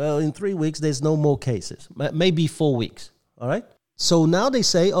 Well, in 3 weeks, there's no more cases. Maybe 4 weeks, all right? So now they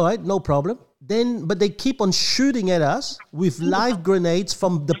say, all right, no problem. But they keep on shooting at us with live grenades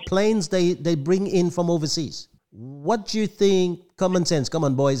from the planes they bring in from overseas. What do you think, common sense, come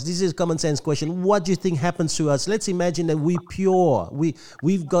on boys, this is a common sense question. What do you think happens to us? Let's imagine that we're pure.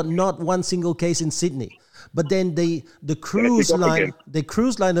 We've got not one single case in Sydney. But then the cruise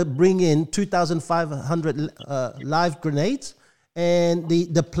line bring in 2,500 live grenades, and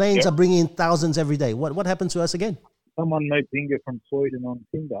the planes are bringing in thousands every day. What happens to us again? Someone meets Inga from Sweden on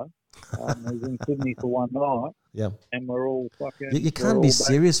Tinder. Who's in Sydney for one night. Yeah. And we're all fucking... You can't be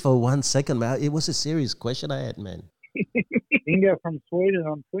serious for 1 second, man. It was a serious question I had, man. Inga from Sweden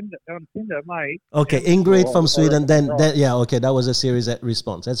on Tinder, mate. Okay, Ingrid from Sweden. Then, yeah, okay, that was a serious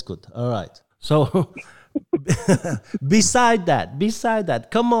response. That's good. All right. So, beside that,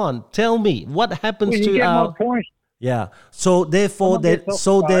 come on, tell me what happens to our... my point. Yeah. So therefore, their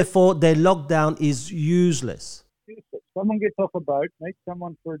lockdown is useless. Someone gets off a boat, meets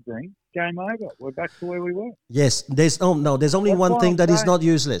someone for a drink, game over. We're back to where we were. Yes, there's only one thing that is not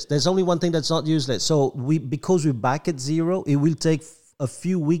useless. There's only one thing that's not useless. So because we're back at zero, it will take a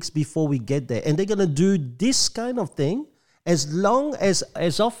few weeks before we get there. And they're gonna do this kind of thing as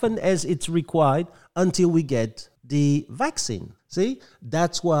often as it's required until we get the vaccine. See?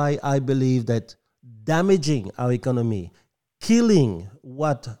 That's why I believe that damaging our economy, killing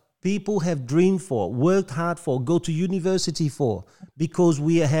what people have dreamed for, worked hard for, go to university for, because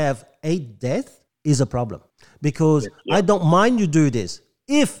we have a death is a problem. Because I don't mind you do this.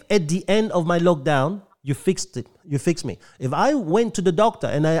 If at the end of my lockdown, you fix me. If I went to the doctor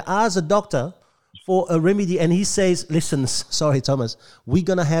and I asked the doctor for a remedy and he says, listen, sorry, Thomas, we're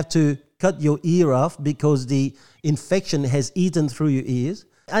going to have to cut your ear off because the infection has eaten through your ears.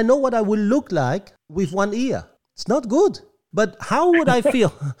 I know what I will look like with one ear. It's not good. But how would I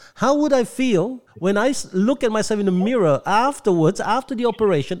feel? How would I feel when I look at myself in the mirror afterwards, after the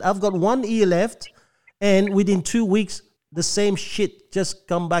operation? I've got one ear left, and within 2 weeks, the same shit just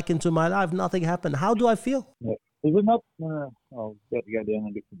come back into my life. Nothing happened. How do I feel? Yeah. Is it not? I'll get to go down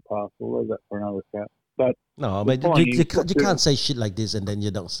a different path. We'll leave that for another chat. But no, but you can't say shit like this and then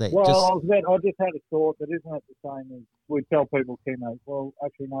you don't say it. Well, I just had a thought that isn't it the same as we tell people chemo? Well,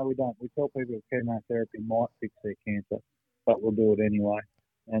 actually, no, we don't. We tell people chemotherapy might fix their cancer, but we'll do it anyway.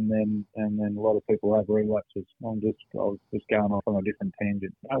 And then a lot of people have relapses. I was just going off on a different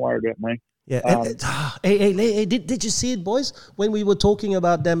tangent. Don't worry about me. Yeah. Hey, did you see it, boys? When we were talking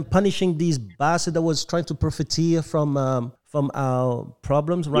about them punishing these bastards that was trying to profiteer from our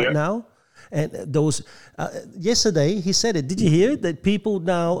problems right now? And those yesterday he said it. Did you hear it? That people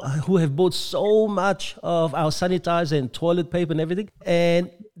now who have bought so much of our sanitizer and toilet paper and everything, and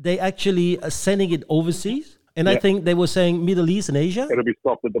they actually are sending it overseas. And I think they were saying Middle East and Asia. It'll be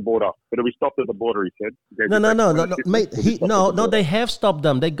stopped at the border. He said. No, mate. They have stopped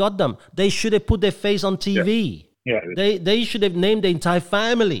them. They got them. They should have put their face on TV. Yeah. They should have named the entire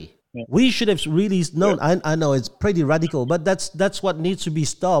family. Yeah. We should have really known. Yeah. I know it's pretty radical, but that's what needs to be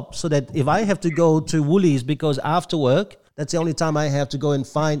stopped. So that if I have to go to Woolies because after work, that's the only time I have to go and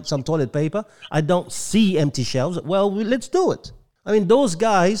find some toilet paper, I don't see empty shelves. Well, let's do it. I mean, those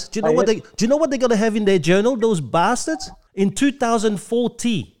guys. Do you know what they're gonna have in their journal? Those bastards. In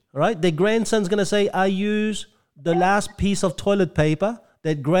 2040, right? Their grandson's gonna say, "I use the last piece of toilet paper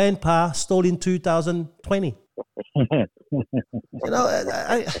that grandpa stole in 2020."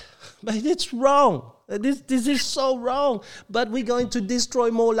 But it's wrong. This is so wrong. But we're going to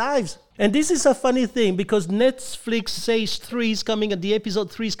destroy more lives. And this is a funny thing because Netflix says the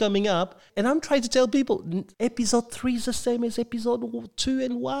episode 3 is coming up. And I'm trying to tell people, episode 3 is the same as episode 2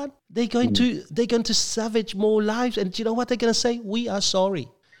 and 1. They're going to savage more lives. And you know what they're going to say? We are sorry.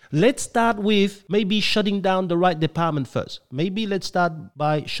 Let's start with maybe shutting down the right department first. Maybe let's start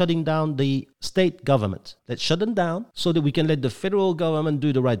by shutting down the state government. Let's shut them down so that we can let the federal government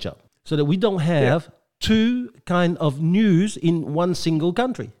do the right job. So that we don't have two kind of news in one single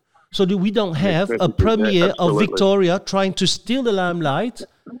country. So that we don't have a premier of Victoria trying to steal the limelight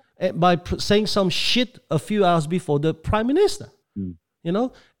by saying some shit a few hours before the prime minister. You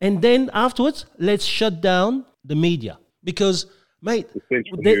know? And then afterwards, let's shut down the media. Because, mate,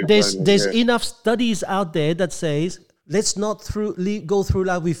 there's enough studies out there that says, let's not go through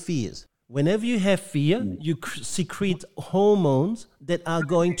life with fears. Whenever you have fear, you secrete hormones that are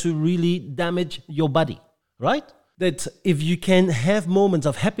going to really damage your body, right? That if you can have moments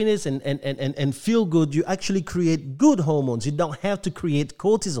of happiness and feel good, you actually create good hormones. You don't have to create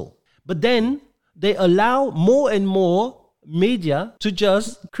cortisol. But then they allow more and more media to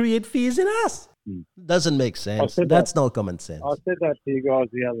just create fears in us. Doesn't make sense. That's not common sense. I said that to you guys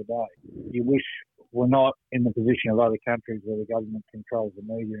the other day. You wish we're not in the position of other countries where the government controls the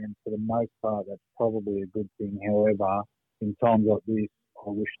media, and for the most part, that's probably a good thing. However, in times like this, I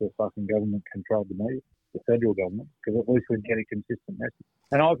wish the fucking government controlled the media, the federal government, because at least we'd get a consistent message.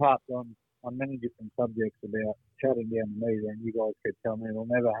 And I've harped on many different subjects about shutting down the media, and you guys could tell me it'll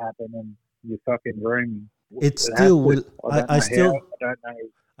never happen, and you're fucking dreaming. It still will. I don't know.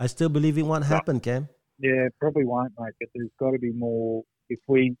 I still believe it won't happen, Cam. Yeah, probably won't, mate. But there's got to be more.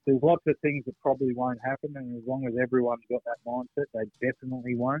 There's lots of things that probably won't happen, and as long as everyone's got that mindset, they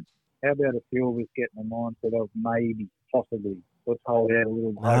definitely won't. How about a few of us getting the mindset of maybe, possibly, let's hold out a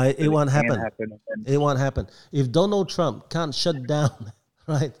little hope. No, it won't happen. And It won't happen. If Donald Trump can't shut down,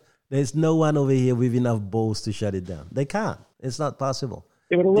 right, there's no one over here with enough balls to shut it down. They can't. It's not possible.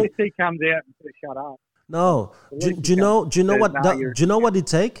 yeah, but at least he comes out and says, "Shut up." No. Do you know what it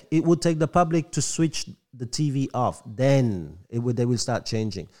take? It would take the public to switch the TV off. Then they will start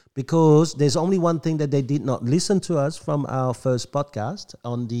changing. Because there's only one thing that they did not listen to us from our first podcast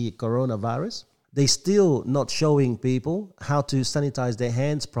on the coronavirus. They still not showing people how to sanitize their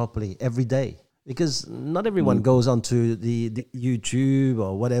hands properly every day. Because not everyone goes onto the YouTube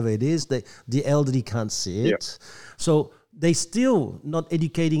or whatever it is. The elderly can't see it. Yeah. So they still not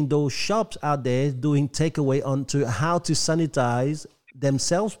educating those shops out there doing takeaway onto how to sanitize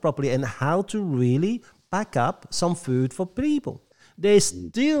themselves properly and how to really pack up some food for people. There's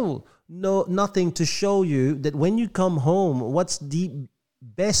still nothing to show you that when you come home, what's the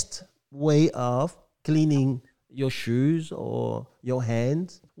best way of cleaning your shoes or your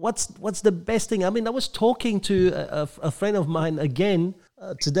hands? What's the best thing? I mean, I was talking to a friend of mine again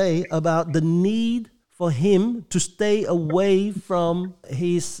today about the need for him to stay away from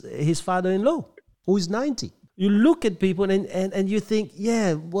his father-in-law, who is 90. You look at people and you think,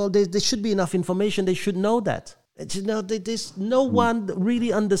 yeah, well, there should be enough information. They should know that. And, you know, there's no one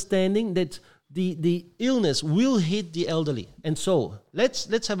really understanding that the illness will hit the elderly. And so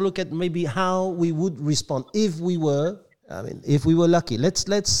let's have a look at maybe how we would respond if we were lucky.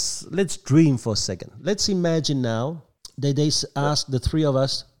 Let's dream for a second. Let's imagine now that they ask the three of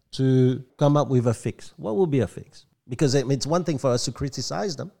us to come up with a fix. What would be a fix? Because it's one thing for us to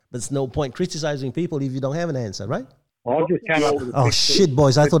criticize them, but it's no point criticizing people if you don't have an answer, right? I just came up with a Oh, shit,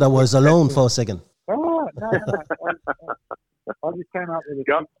 boys. I thought I was alone for a second. Oh, no. I just came up with a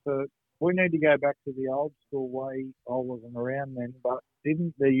fix for, we need to go back to the old school way. I wasn't around then, but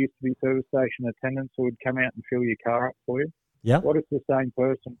didn't there used to be service station attendants who would come out and fill your car up for you? Yeah. What if the same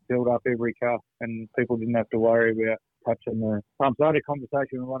person filled up every car and people didn't have to worry about touching the pumps? I had a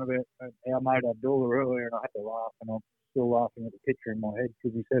conversation with one of our mate Abdullah earlier, and I had to laugh, and I'm still laughing at the picture in my head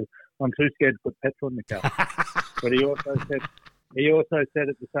because he said, "I'm too scared to put petrol in the car." But he also said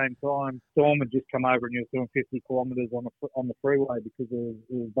at the same time, storm had just come over and you were doing 50 kilometres on the freeway because it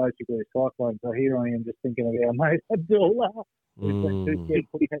was basically a cyclone. So here I am just thinking of our mate Abdullah, who's been too scared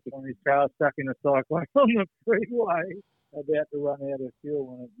to put petrol on his car, stuck in a cyclone on the freeway, about to run out of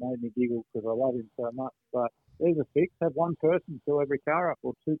fuel, and it made me giggle because I love him so much. But there's a fix. Have one person fill every car up,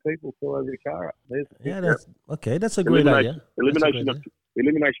 or two people fill every car up. There's a fix. Yeah, that's a great idea. Elimination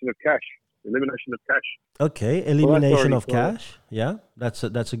of cash. Elimination of cash. Okay, elimination of cash. Yeah, that's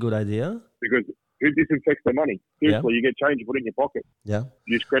a good idea. Because who disinfects the money? Seriously, you get change, you put it in your pocket. Yeah.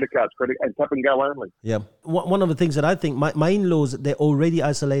 Use credit cards, and tap and go only. Yeah. One of the things that I think, my in-laws, they're already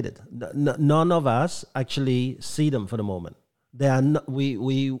isolated. None of us actually see them for the moment. They are not,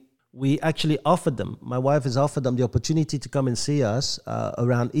 we actually offered them, my wife has offered them the opportunity to come and see us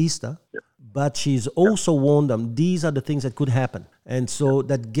around Easter. Yep. But she's also warned them, these are the things that could happen. And so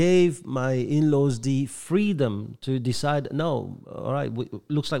that gave my in-laws the freedom to decide, no, all right,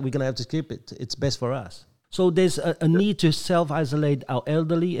 looks like we're going to have to skip it. It's best for us. So there's a need to self-isolate our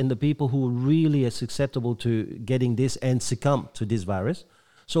elderly and the people who really are susceptible to getting this and succumb to this virus.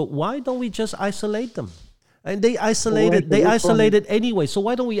 So why don't we just isolate them? And they isolated anyway. So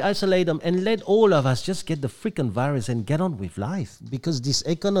why don't we isolate them and let all of us just get the freaking virus and get on with life? Because this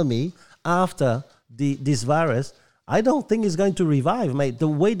economy after this virus, I don't think is going to revive, mate. The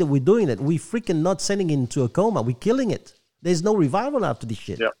way that we're doing it, we freaking not sending it into a coma. We're killing it. There's no revival after this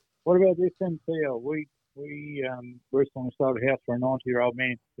shit. Yeah. What about this MCL? We recently started a house for a 90-year-old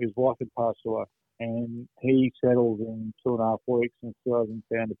man whose wife had passed away. And he settled in 2.5 weeks and still hasn't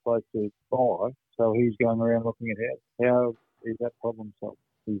found a place to buy. So he's going around looking at houses. How is that problem solved?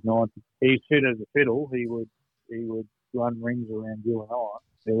 He's 90. He's fit as a fiddle. He would run rings around you and I.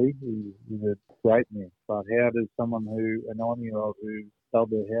 Really, he's a great man. But how does someone a 90-year-old who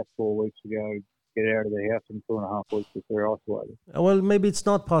sold their house 4 weeks ago get out of their house in 2.5 weeks if they're isolated? Well, maybe it's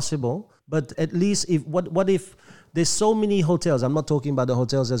not possible, but at least what if there's so many hotels? I'm not talking about the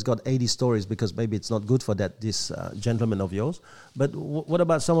hotels that's got 80 stories because maybe it's not good for this gentleman of yours. But what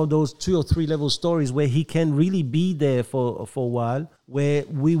about some of those 2 or 3 level stories where he can really be there for a while, where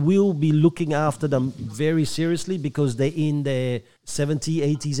we will be looking after them very seriously because they're in their 70s,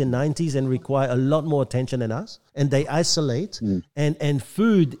 80s, and 90s and require a lot more attention than us, and they isolate, and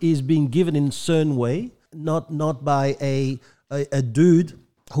food is being given in a certain way, not by a dude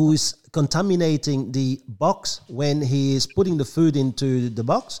who's contaminating the box when he is putting the food into the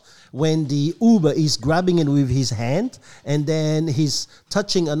box, when the Uber is grabbing it with his hand, and then he's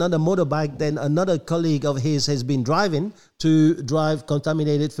touching another motorbike, then another colleague of his has been driving to drive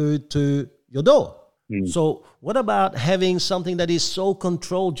contaminated food to your door. So what about having something that is so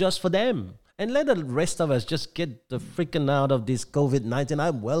controlled just for them? And let the rest of us just get the freaking out of this COVID-19. I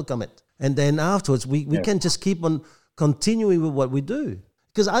welcome it. And then afterwards, we can just keep on continuing with what we do.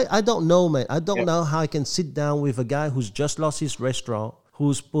 Because I don't know, man. I don't know how I can sit down with a guy who's just lost his restaurant,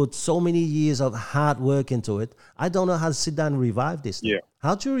 who's put so many years of hard work into it. I don't know how to sit down and revive this thing.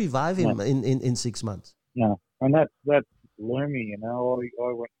 How do you revive him in 6 months? No, and that's looming, you know.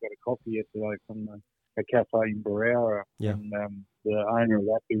 I went and got a coffee yesterday from a cafe in Barara, and the owner of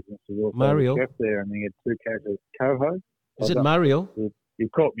that business is also Mario. a chef there, and he had two casual co-hosts. Is it Mario? You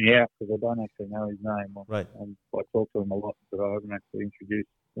caught me out because I don't actually know his name. Right. And I talk to him a lot, but I haven't actually introduced.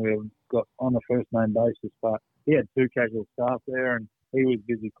 We haven't got on a first name basis, but he had two casual staff there, and he was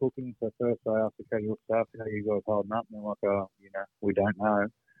busy cooking. So first I asked the casual staff, "How you guys holding up?" And they're like, "Oh, we don't know."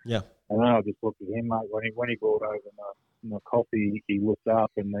 Yeah. And then I just looked at him, mate. When he brought over my coffee, he looked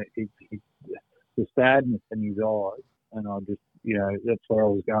up and the sadness in his eyes, and I just, that's where I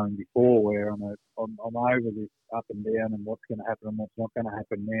was going before, where I'm over this up and down and what's going to happen and what's not going to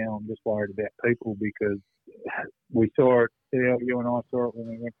happen now. I'm just worried about people because we saw it, you and I saw it when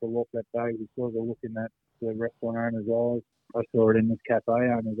we went for a walk that day. We saw the look in that the restaurant owner's eyes. I saw it in this cafe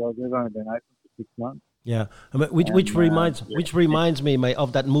owner's eyes. They've only been open for 6 months. Yeah, which reminds me, mate,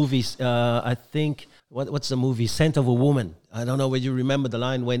 of that movie. I think what's the movie? Scent of a Woman. I don't know whether you remember the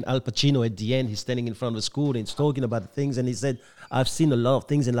line when Al Pacino at the end he's standing in front of the school and he's talking about the things, and he said, "I've seen a lot of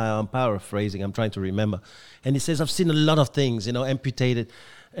things in life." I'm paraphrasing. I'm trying to remember, and he says, "I've seen a lot of things. Amputated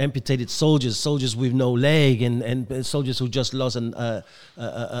soldiers with no leg, and soldiers who just lost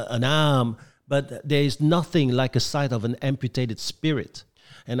an arm, but there is nothing like a sight of an amputated spirit."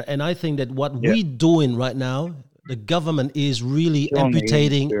 And I think that what we're doing right now, the government is really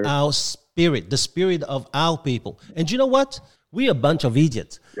amputating our spirit, the spirit of our people. And you know what? We're a bunch of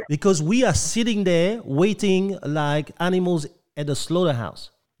idiots because we are sitting there waiting like animals at a slaughterhouse.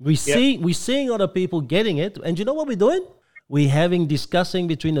 We're seeing other people getting it. And you know what we're doing? We're discussing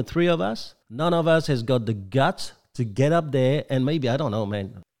between the three of us. None of us has got the guts to get up there and maybe, I don't know,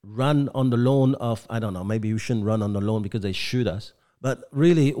 man, run on the lawn of, I don't know, maybe we shouldn't run on the lawn because they shoot us. But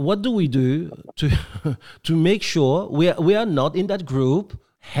really, what do we do to make sure we are not in that group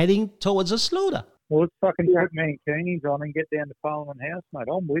heading towards a slaughter? Well, let's fucking put me and Keeney's on and get down to Parliament House, mate.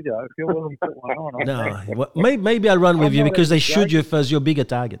 I'm with you. If you're willing to put one on. No, maybe I'll run with you because they shoot you first. You're a bigger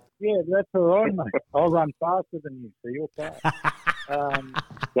target. Yeah, that's all right, mate. I'll run faster than you, so you're fast.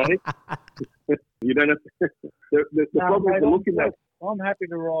 You don't have to. The problem is looking at. I'm happy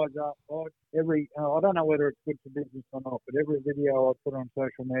to rise up. I don't know whether it's good for business or not, but every video I put on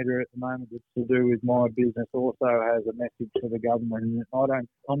social media at the moment that's to do with my business also has a message to the government.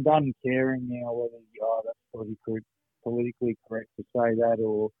 I'm done caring now whether that's politically correct to say that,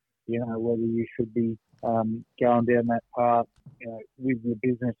 or whether you should be going down that path, with your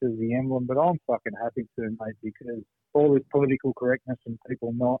business as the emblem. But I'm fucking happy to, mate, because all this political correctness and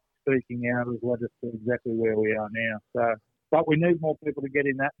people not speaking out has led us to exactly where we are now. So. But we need more people to get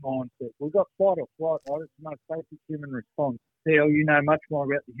in that mindset. We've got fight or flight, right? It's the most basic human response. Theo, you know much more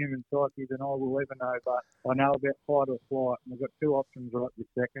about the human psyche than I will ever know, but I know about fight or flight. And we've got two options right this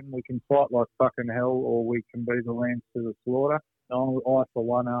second. We can fight like fucking hell, or we can be the lambs to the slaughter. And I, for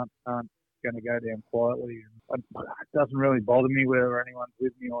one, aren't going to go down quietly. And it doesn't really bother me whether anyone's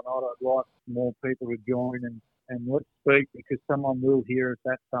with me or not. I'd like more people to join and let's speak, because someone will hear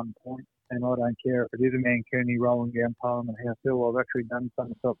us at some point. And I don't care if it is a man Cooney rolling down Parliament House Hill. I've actually done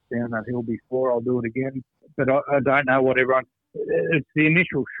somersaults down that hill before. I'll do it again. But I don't know what everyone... It's the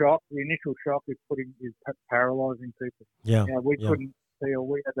initial shock. The initial shock is paralysing people. Yeah. We couldn't feel...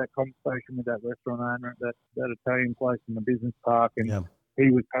 We had that conversation with that restaurant owner at that Italian place in the business park, and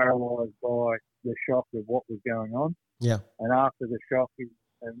he was paralysed by the shock of what was going on. Yeah. And after the shock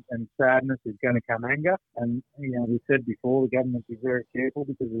and sadness is going to come anger. And, we said before, the government is very careful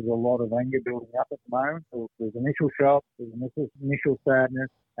because there's a lot of anger building up at the moment. So there's initial shock, there's initial sadness,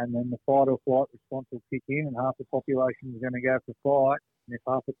 and then the fight or flight response will kick in, and half the population is going to go for fight. And if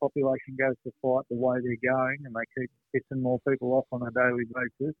half the population goes to fight the way they're going and they keep pissing more people off on a daily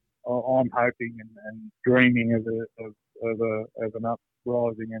basis, I'm hoping and dreaming of an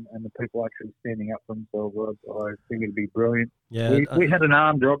uprising and the people actually standing up for themselves. I think it'd be brilliant. Yeah, we had an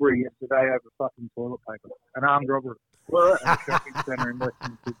armed robbery yesterday over fucking toilet paper. An armed robbery. We're at a shopping centre in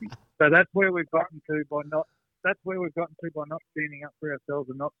Western Sydney. So that's where we've gotten to by not that's where we've gotten to by not standing up for ourselves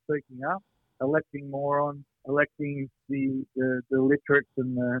and not speaking up, electing morons, electing the literates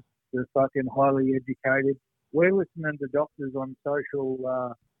and the fucking highly educated. We're listening to doctors on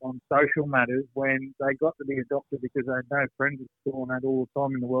social matters when they got to be a doctor because they had no friends at school and had all the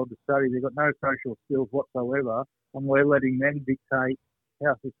time in the world to study. They've got no social skills whatsoever, and we're letting them dictate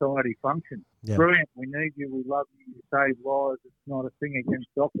how society functions. Yeah. Brilliant. We need you. We love you. You save lives. It's not a thing against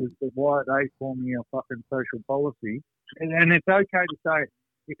doctors, but why are they forming our fucking social policy? And it's okay to say it.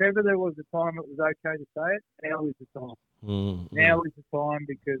 If ever there was a time it was okay to say it, now is the time. Now is the time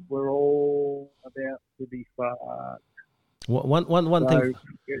because we're all about to be fucked.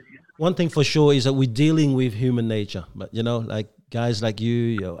 One thing for sure is that we're dealing with human nature. But, like guys like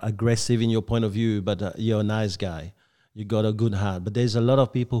you're aggressive in your point of view, but you're a nice guy. You got a good heart. But there's a lot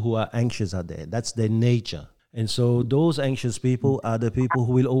of people who are anxious out there. That's their nature. And so those anxious people are the people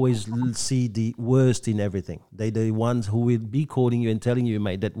who will always see the worst in everything. They're the ones who will be calling you and telling you,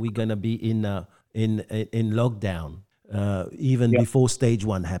 mate, that we're going to be in lockdown even before stage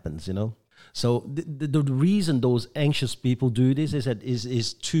 1 happens, So the reason those anxious people do this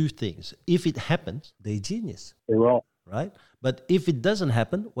is two things. If it happens, they're genius. They're wrong. Right? But if it doesn't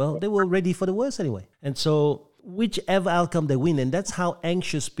happen, well, they were ready for the worst anyway. And so whichever outcome they win, and that's how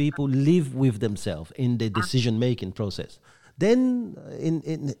anxious people live with themselves in the decision-making process. Then,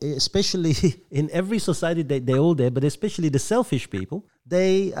 especially in every society, they're all there, but especially the selfish people,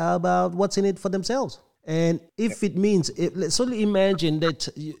 they are about what's in it for themselves. And if it means, let's only imagine that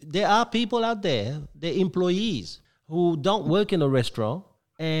there are people out there, they're employees who don't work in a restaurant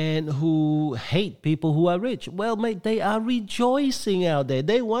and who hate people who are rich. Well, mate, they are rejoicing out there.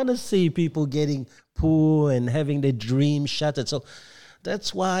 They want to see people getting poor and having their dreams shattered. So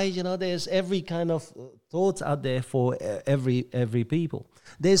that's why, there's every kind of thoughts out there for every people.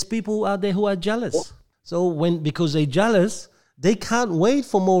 There's people out there who are jealous. So because they're jealous, they can't wait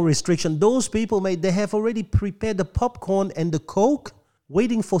for more restriction. Those people, mate, they have already prepared the popcorn and the Coke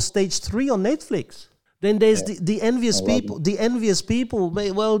waiting for stage 3 on Netflix. Then there's the envious people. The envious people,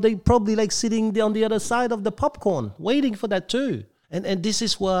 well, they probably like sitting on the other side of the popcorn, waiting for that too. And this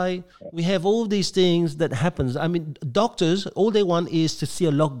is why we have all these things that happens. I mean, doctors, all they want is to see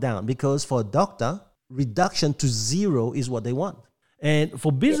a lockdown because for a doctor, reduction to 0 is what they want. And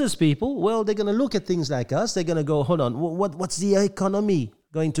for business people, well, they're going to look at things like us. They're going to go, hold on, what's the economy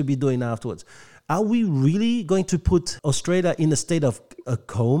going to be doing afterwards? Are we really going to put Australia in a state of a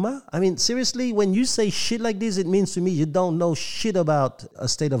coma? I mean, seriously, when you say shit like this, it means to me you don't know shit about a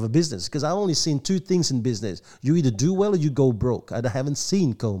state of a business. Because I've only seen 2 things in business. You either do well or you go broke. I haven't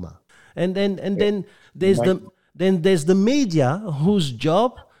seen coma. And then there's the media whose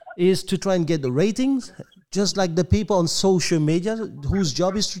job is to try and get the ratings, just like the people on social media whose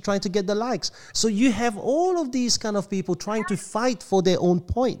job is to try to get the likes. So you have all of these kind of people trying to fight for their own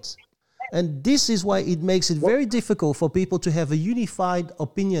points. And this is why it makes it very difficult for people to have a unified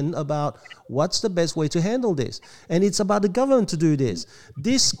opinion about what's the best way to handle this. And it's about the government to do this.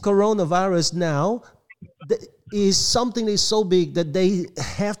 This coronavirus now is something that is so big that they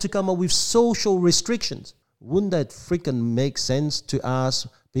have to come up with social restrictions. Wouldn't that freaking make sense to ask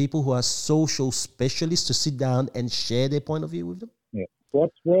people who are social specialists to sit down and share their point of view with them? Yeah.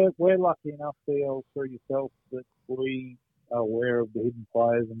 We're lucky enough, Theo, for yourself, that we are aware of the hidden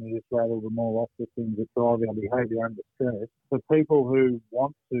players and we just rattle them all off the things that drive our behaviour under stress. For people who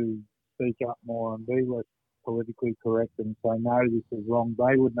want to speak up more and be less politically correct and say, no, this is wrong,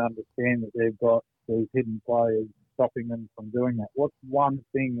 they wouldn't understand that they've got these hidden players stopping them from doing that. What's one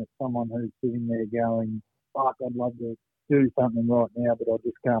thing that someone who's sitting there going, fuck, I'd love to do something right now, but I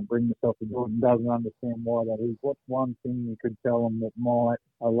just can't bring myself to do it and doesn't understand why that is? What's one thing you could tell them that might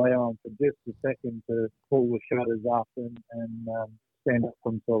allow them for just a second to pull the shutters up and stand up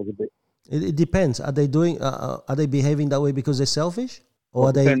for themselves a bit? It depends. Are they behaving that way because they're selfish? Or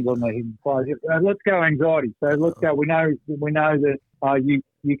are they... Depends on the hidden players. Let's go anxiety. So let's go. We know that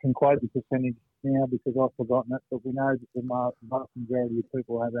you can quote the percentage now because I've forgotten it, but we know that the vast majority of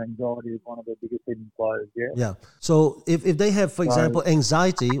people have anxiety as one of their biggest hidden players, Yeah. So if they have, for example,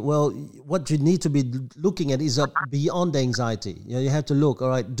 anxiety, well, what you need to be looking at is beyond the anxiety. You have to look, all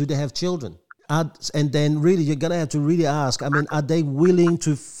right, do they have children? And then really you're going to have to really ask, I mean, are they willing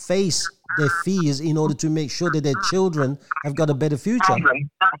to face their fears in order to make sure that their children have got a better future?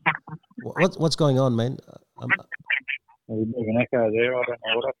 What's going on, man? There's a bit of an echo there. I don't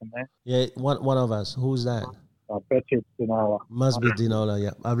know what happened there. Yeah, one of us. Who's that? I bet you it's Dinola. Must be Dinola,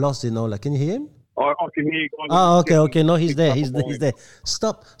 yeah. I've lost Dinola. Can you hear him? I can hear you. Oh, okay. No, he's there. He's there.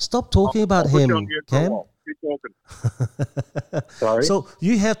 Stop talking about him, Cam. Keep talking. Sorry. So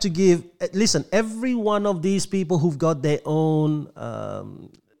you have to give, listen, every one of these people who've got their own,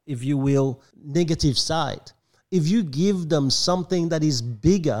 if you will, negative side, if you give them something that is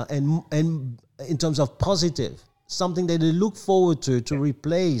bigger and in terms of positive, something that they look forward to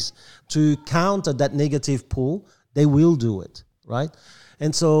replace, to counter that negative pull, they will do it, right?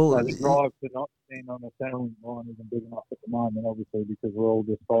 And so the drive to not stand on a settlement line isn't big enough at the moment, obviously, because we're all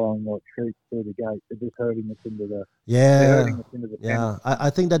just following like sheep through the gate. They're just herding us into the I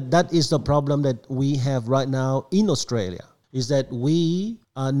think that is the problem that we have right now in Australia, is that we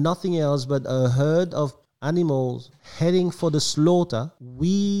are nothing else but a herd of animals heading for the slaughter.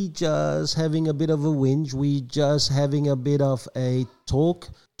 We just having a bit of a whinge, we just having a bit of a talk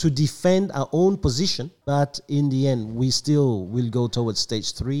to defend our own position, but in the end we still will go towards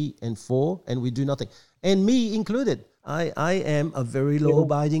stage 3 and 4 and we do nothing, and me included. I am a very law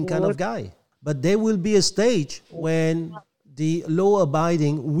abiding kind of guy, but there will be a stage when the law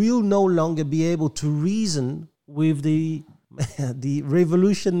abiding will no longer be able to reason with the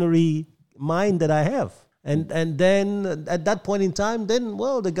revolutionary mind that I have. And then at that point in time, then,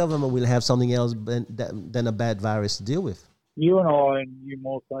 well, the government will have something else than a bad virus to deal with. You and I, and you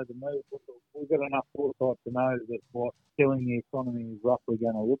more so than me, we've got enough foresight to know that what killing the economy is roughly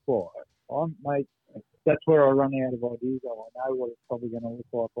going to look like. That's where I run out of ideas. I know what it's probably going to look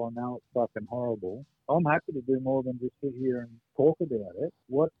like. I know it's fucking horrible. I'm happy to do more than just sit here and talk about it.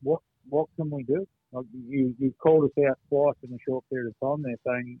 What can we do? Like you called us out twice in a short period of time there,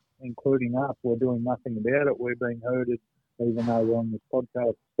 saying, including us, we're doing nothing about it. We're being herded, even though we're on this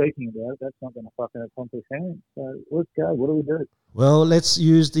podcast speaking about it. That's not going to fucking accomplish anything. So let's go. What do we do? Well, let's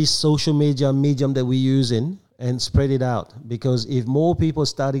use this social media medium that we're using and spread it out. Because if more people are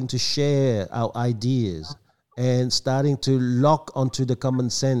starting to share our ideas and starting to lock onto the common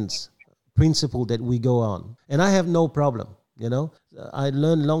sense principle that we go on, and I have no problem. You know, I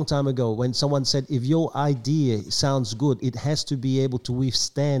learned a long time ago when someone said, if your idea sounds good, it has to be able to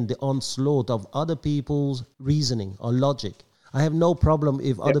withstand the onslaught of other people's reasoning or logic. I have no problem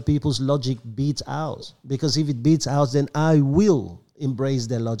if other people's logic beats ours, because if it beats ours, then I will embrace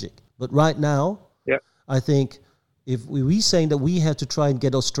their logic. But right now, I think if we're saying that we have to try and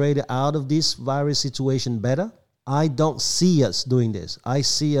get Australia out of this virus situation better, I don't see us doing this. I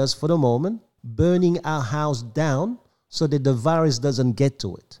see us, for the moment, burning our house down so that the virus doesn't get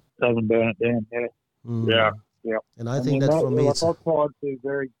to it. Doesn't burn it down, Yeah. And I think that for me, it's... I've tried to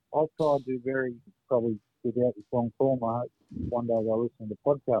very, probably without the strong form, I hope one day they'll listen to the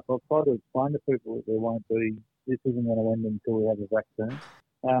podcast. I've tried to explain to people that this isn't going to end until we have a vaccine.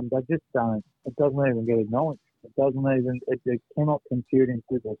 They just don't. It doesn't even get acknowledged. It cannot compute in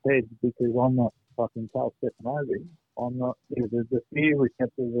people's heads, because I'm not fucking Carl Stefanovic. I'm not. The fear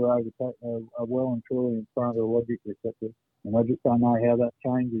receptors are well and truly in front of the logic receptors, and I just don't know how that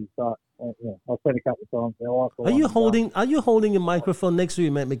changes. But I've said a couple of times. Are you holding a microphone next to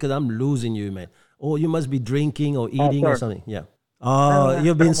you, man? Because I'm losing you, man. Or you must be drinking or eating or something. Yeah. Oh,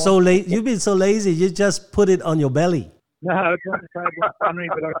 you've been so lazy. You've been so lazy. You just put it on your belly. No, it's not funny,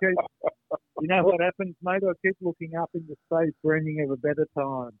 but I keep. You know what happens, mate? I keep looking up into space, dreaming of a better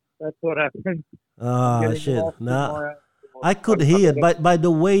time. That's what happens. Oh, shit. Nah. I could hear it, by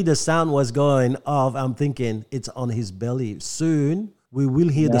the way the sound was going off, I'm thinking it's on his belly. Soon we will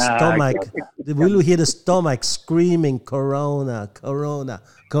hear the stomach. We will hear the stomach screaming, Corona, Corona,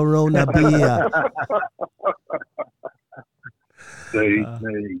 Corona beer.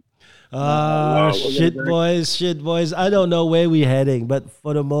 Shit, boys. I don't know where we're heading, but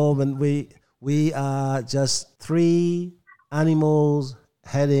for the moment, we are just 3 animals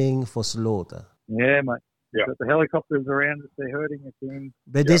heading for slaughter. Yeah, mate. Yeah. But the helicopters around us, they're hurting us in.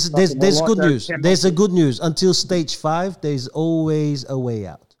 But there's good news. There's a good news. Until stage 5, there's always a way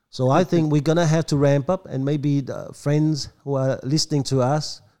out. So I think we're going to have to ramp up, and maybe the friends who are listening to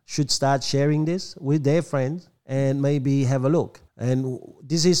us should start sharing this with their friends and maybe have a look. And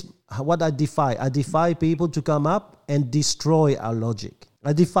this is what I defy. I defy people to come up and destroy our logic.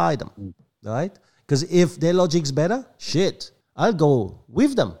 I defy them, right? Because if their logic's better, shit, I'll go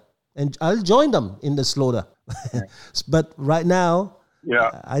with them and I'll join them in the slaughter. But right now,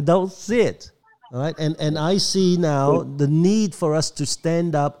 I don't see it. All right, and I see now the need for us to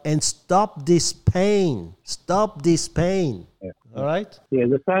stand up and stop this pain. Stop this pain. Yeah. All right? Yeah,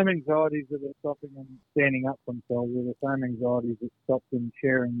 the same anxieties that are stopping them standing up for themselves are the same anxieties that stop them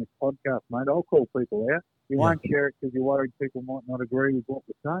sharing this podcast, mate. I'll call people out. You won't share it because you're worried people might not agree with what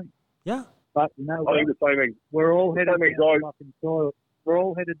we're saying. Yeah. But you know, I think the same thing. We're all headed down the fucking toilet. We're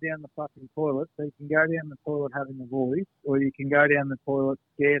all headed down the fucking toilet. So you can go down the toilet having a voice, or you can go down the toilet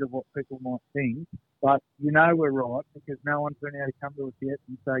scared of what people might think. But you know we're right because no one's been able to come to us yet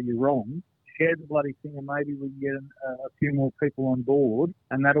and say you're wrong. Share the bloody thing and maybe we can get a few more people on board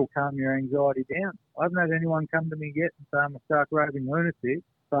and that'll calm your anxiety down. I haven't had anyone come to me yet and say I'm a stark raving lunatic,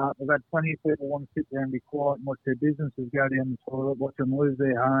 but I've had plenty of people want to sit there and be quiet and watch their businesses go down the toilet, watch them lose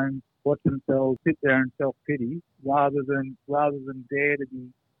their homes, watch themselves sit there and self-pity rather than dare to be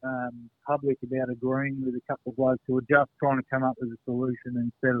public about agreeing with a couple of blokes who are just trying to come up with a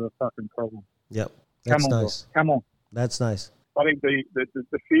solution instead of a fucking problem. Yep. That's come on, nice. Come on. That's nice. I think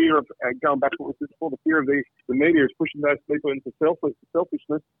the fear of going back to what was before, the fear of the media is pushing those people into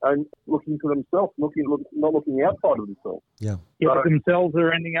selfishness and looking for themselves, not looking outside of themselves. Yeah. But themselves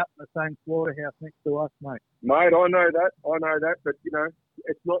are ending up in the same slaughterhouse next to us, mate. Mate, I know that, but you know,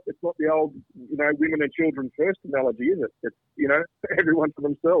 it's not the old, you know, women and children first analogy, is it? It's, you know, everyone for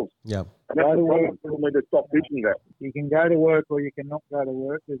themselves. Yeah. And that's the problem. People need to stop teaching that. You can go to work or you can not go to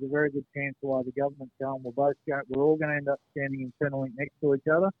work. There's a very good chance why the government's going, we're all going to end up standing in Centrelink next to each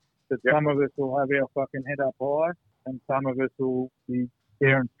other. But some of us will have our fucking head up high and some of us will be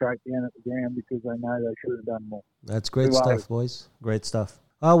staring straight down at the ground because they know they should have done more. That's great stuff, boys. Great stuff.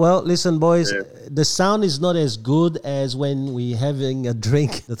 Oh, well, listen, boys, the sound is not as good as when we're having a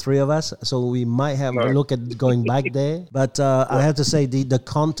drink, the three of us, so we might have a look at going back there. But I have to say the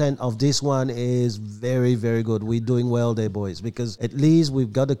content of this one is very, very good. We're doing well there, boys, because at least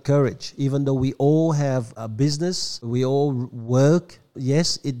we've got the courage. Even though we all have a business, we all work.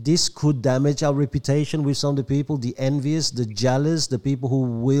 Yes, this could damage our reputation with some of the people, the envious, the jealous, the people who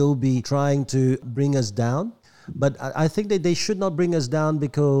will be trying to bring us down. But I think that they should not bring us down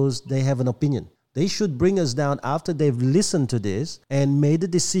because they have an opinion. They should bring us down after they've listened to this and made a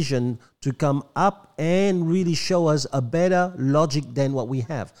decision to come up and really show us a better logic than what we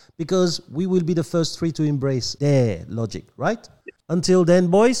have. Because we will be the first three to embrace their logic, right? Until then,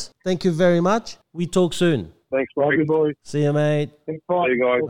 boys, thank you very much. We talk soon. Thanks, boys. Boys. See you, mate. Thanks, See you guys.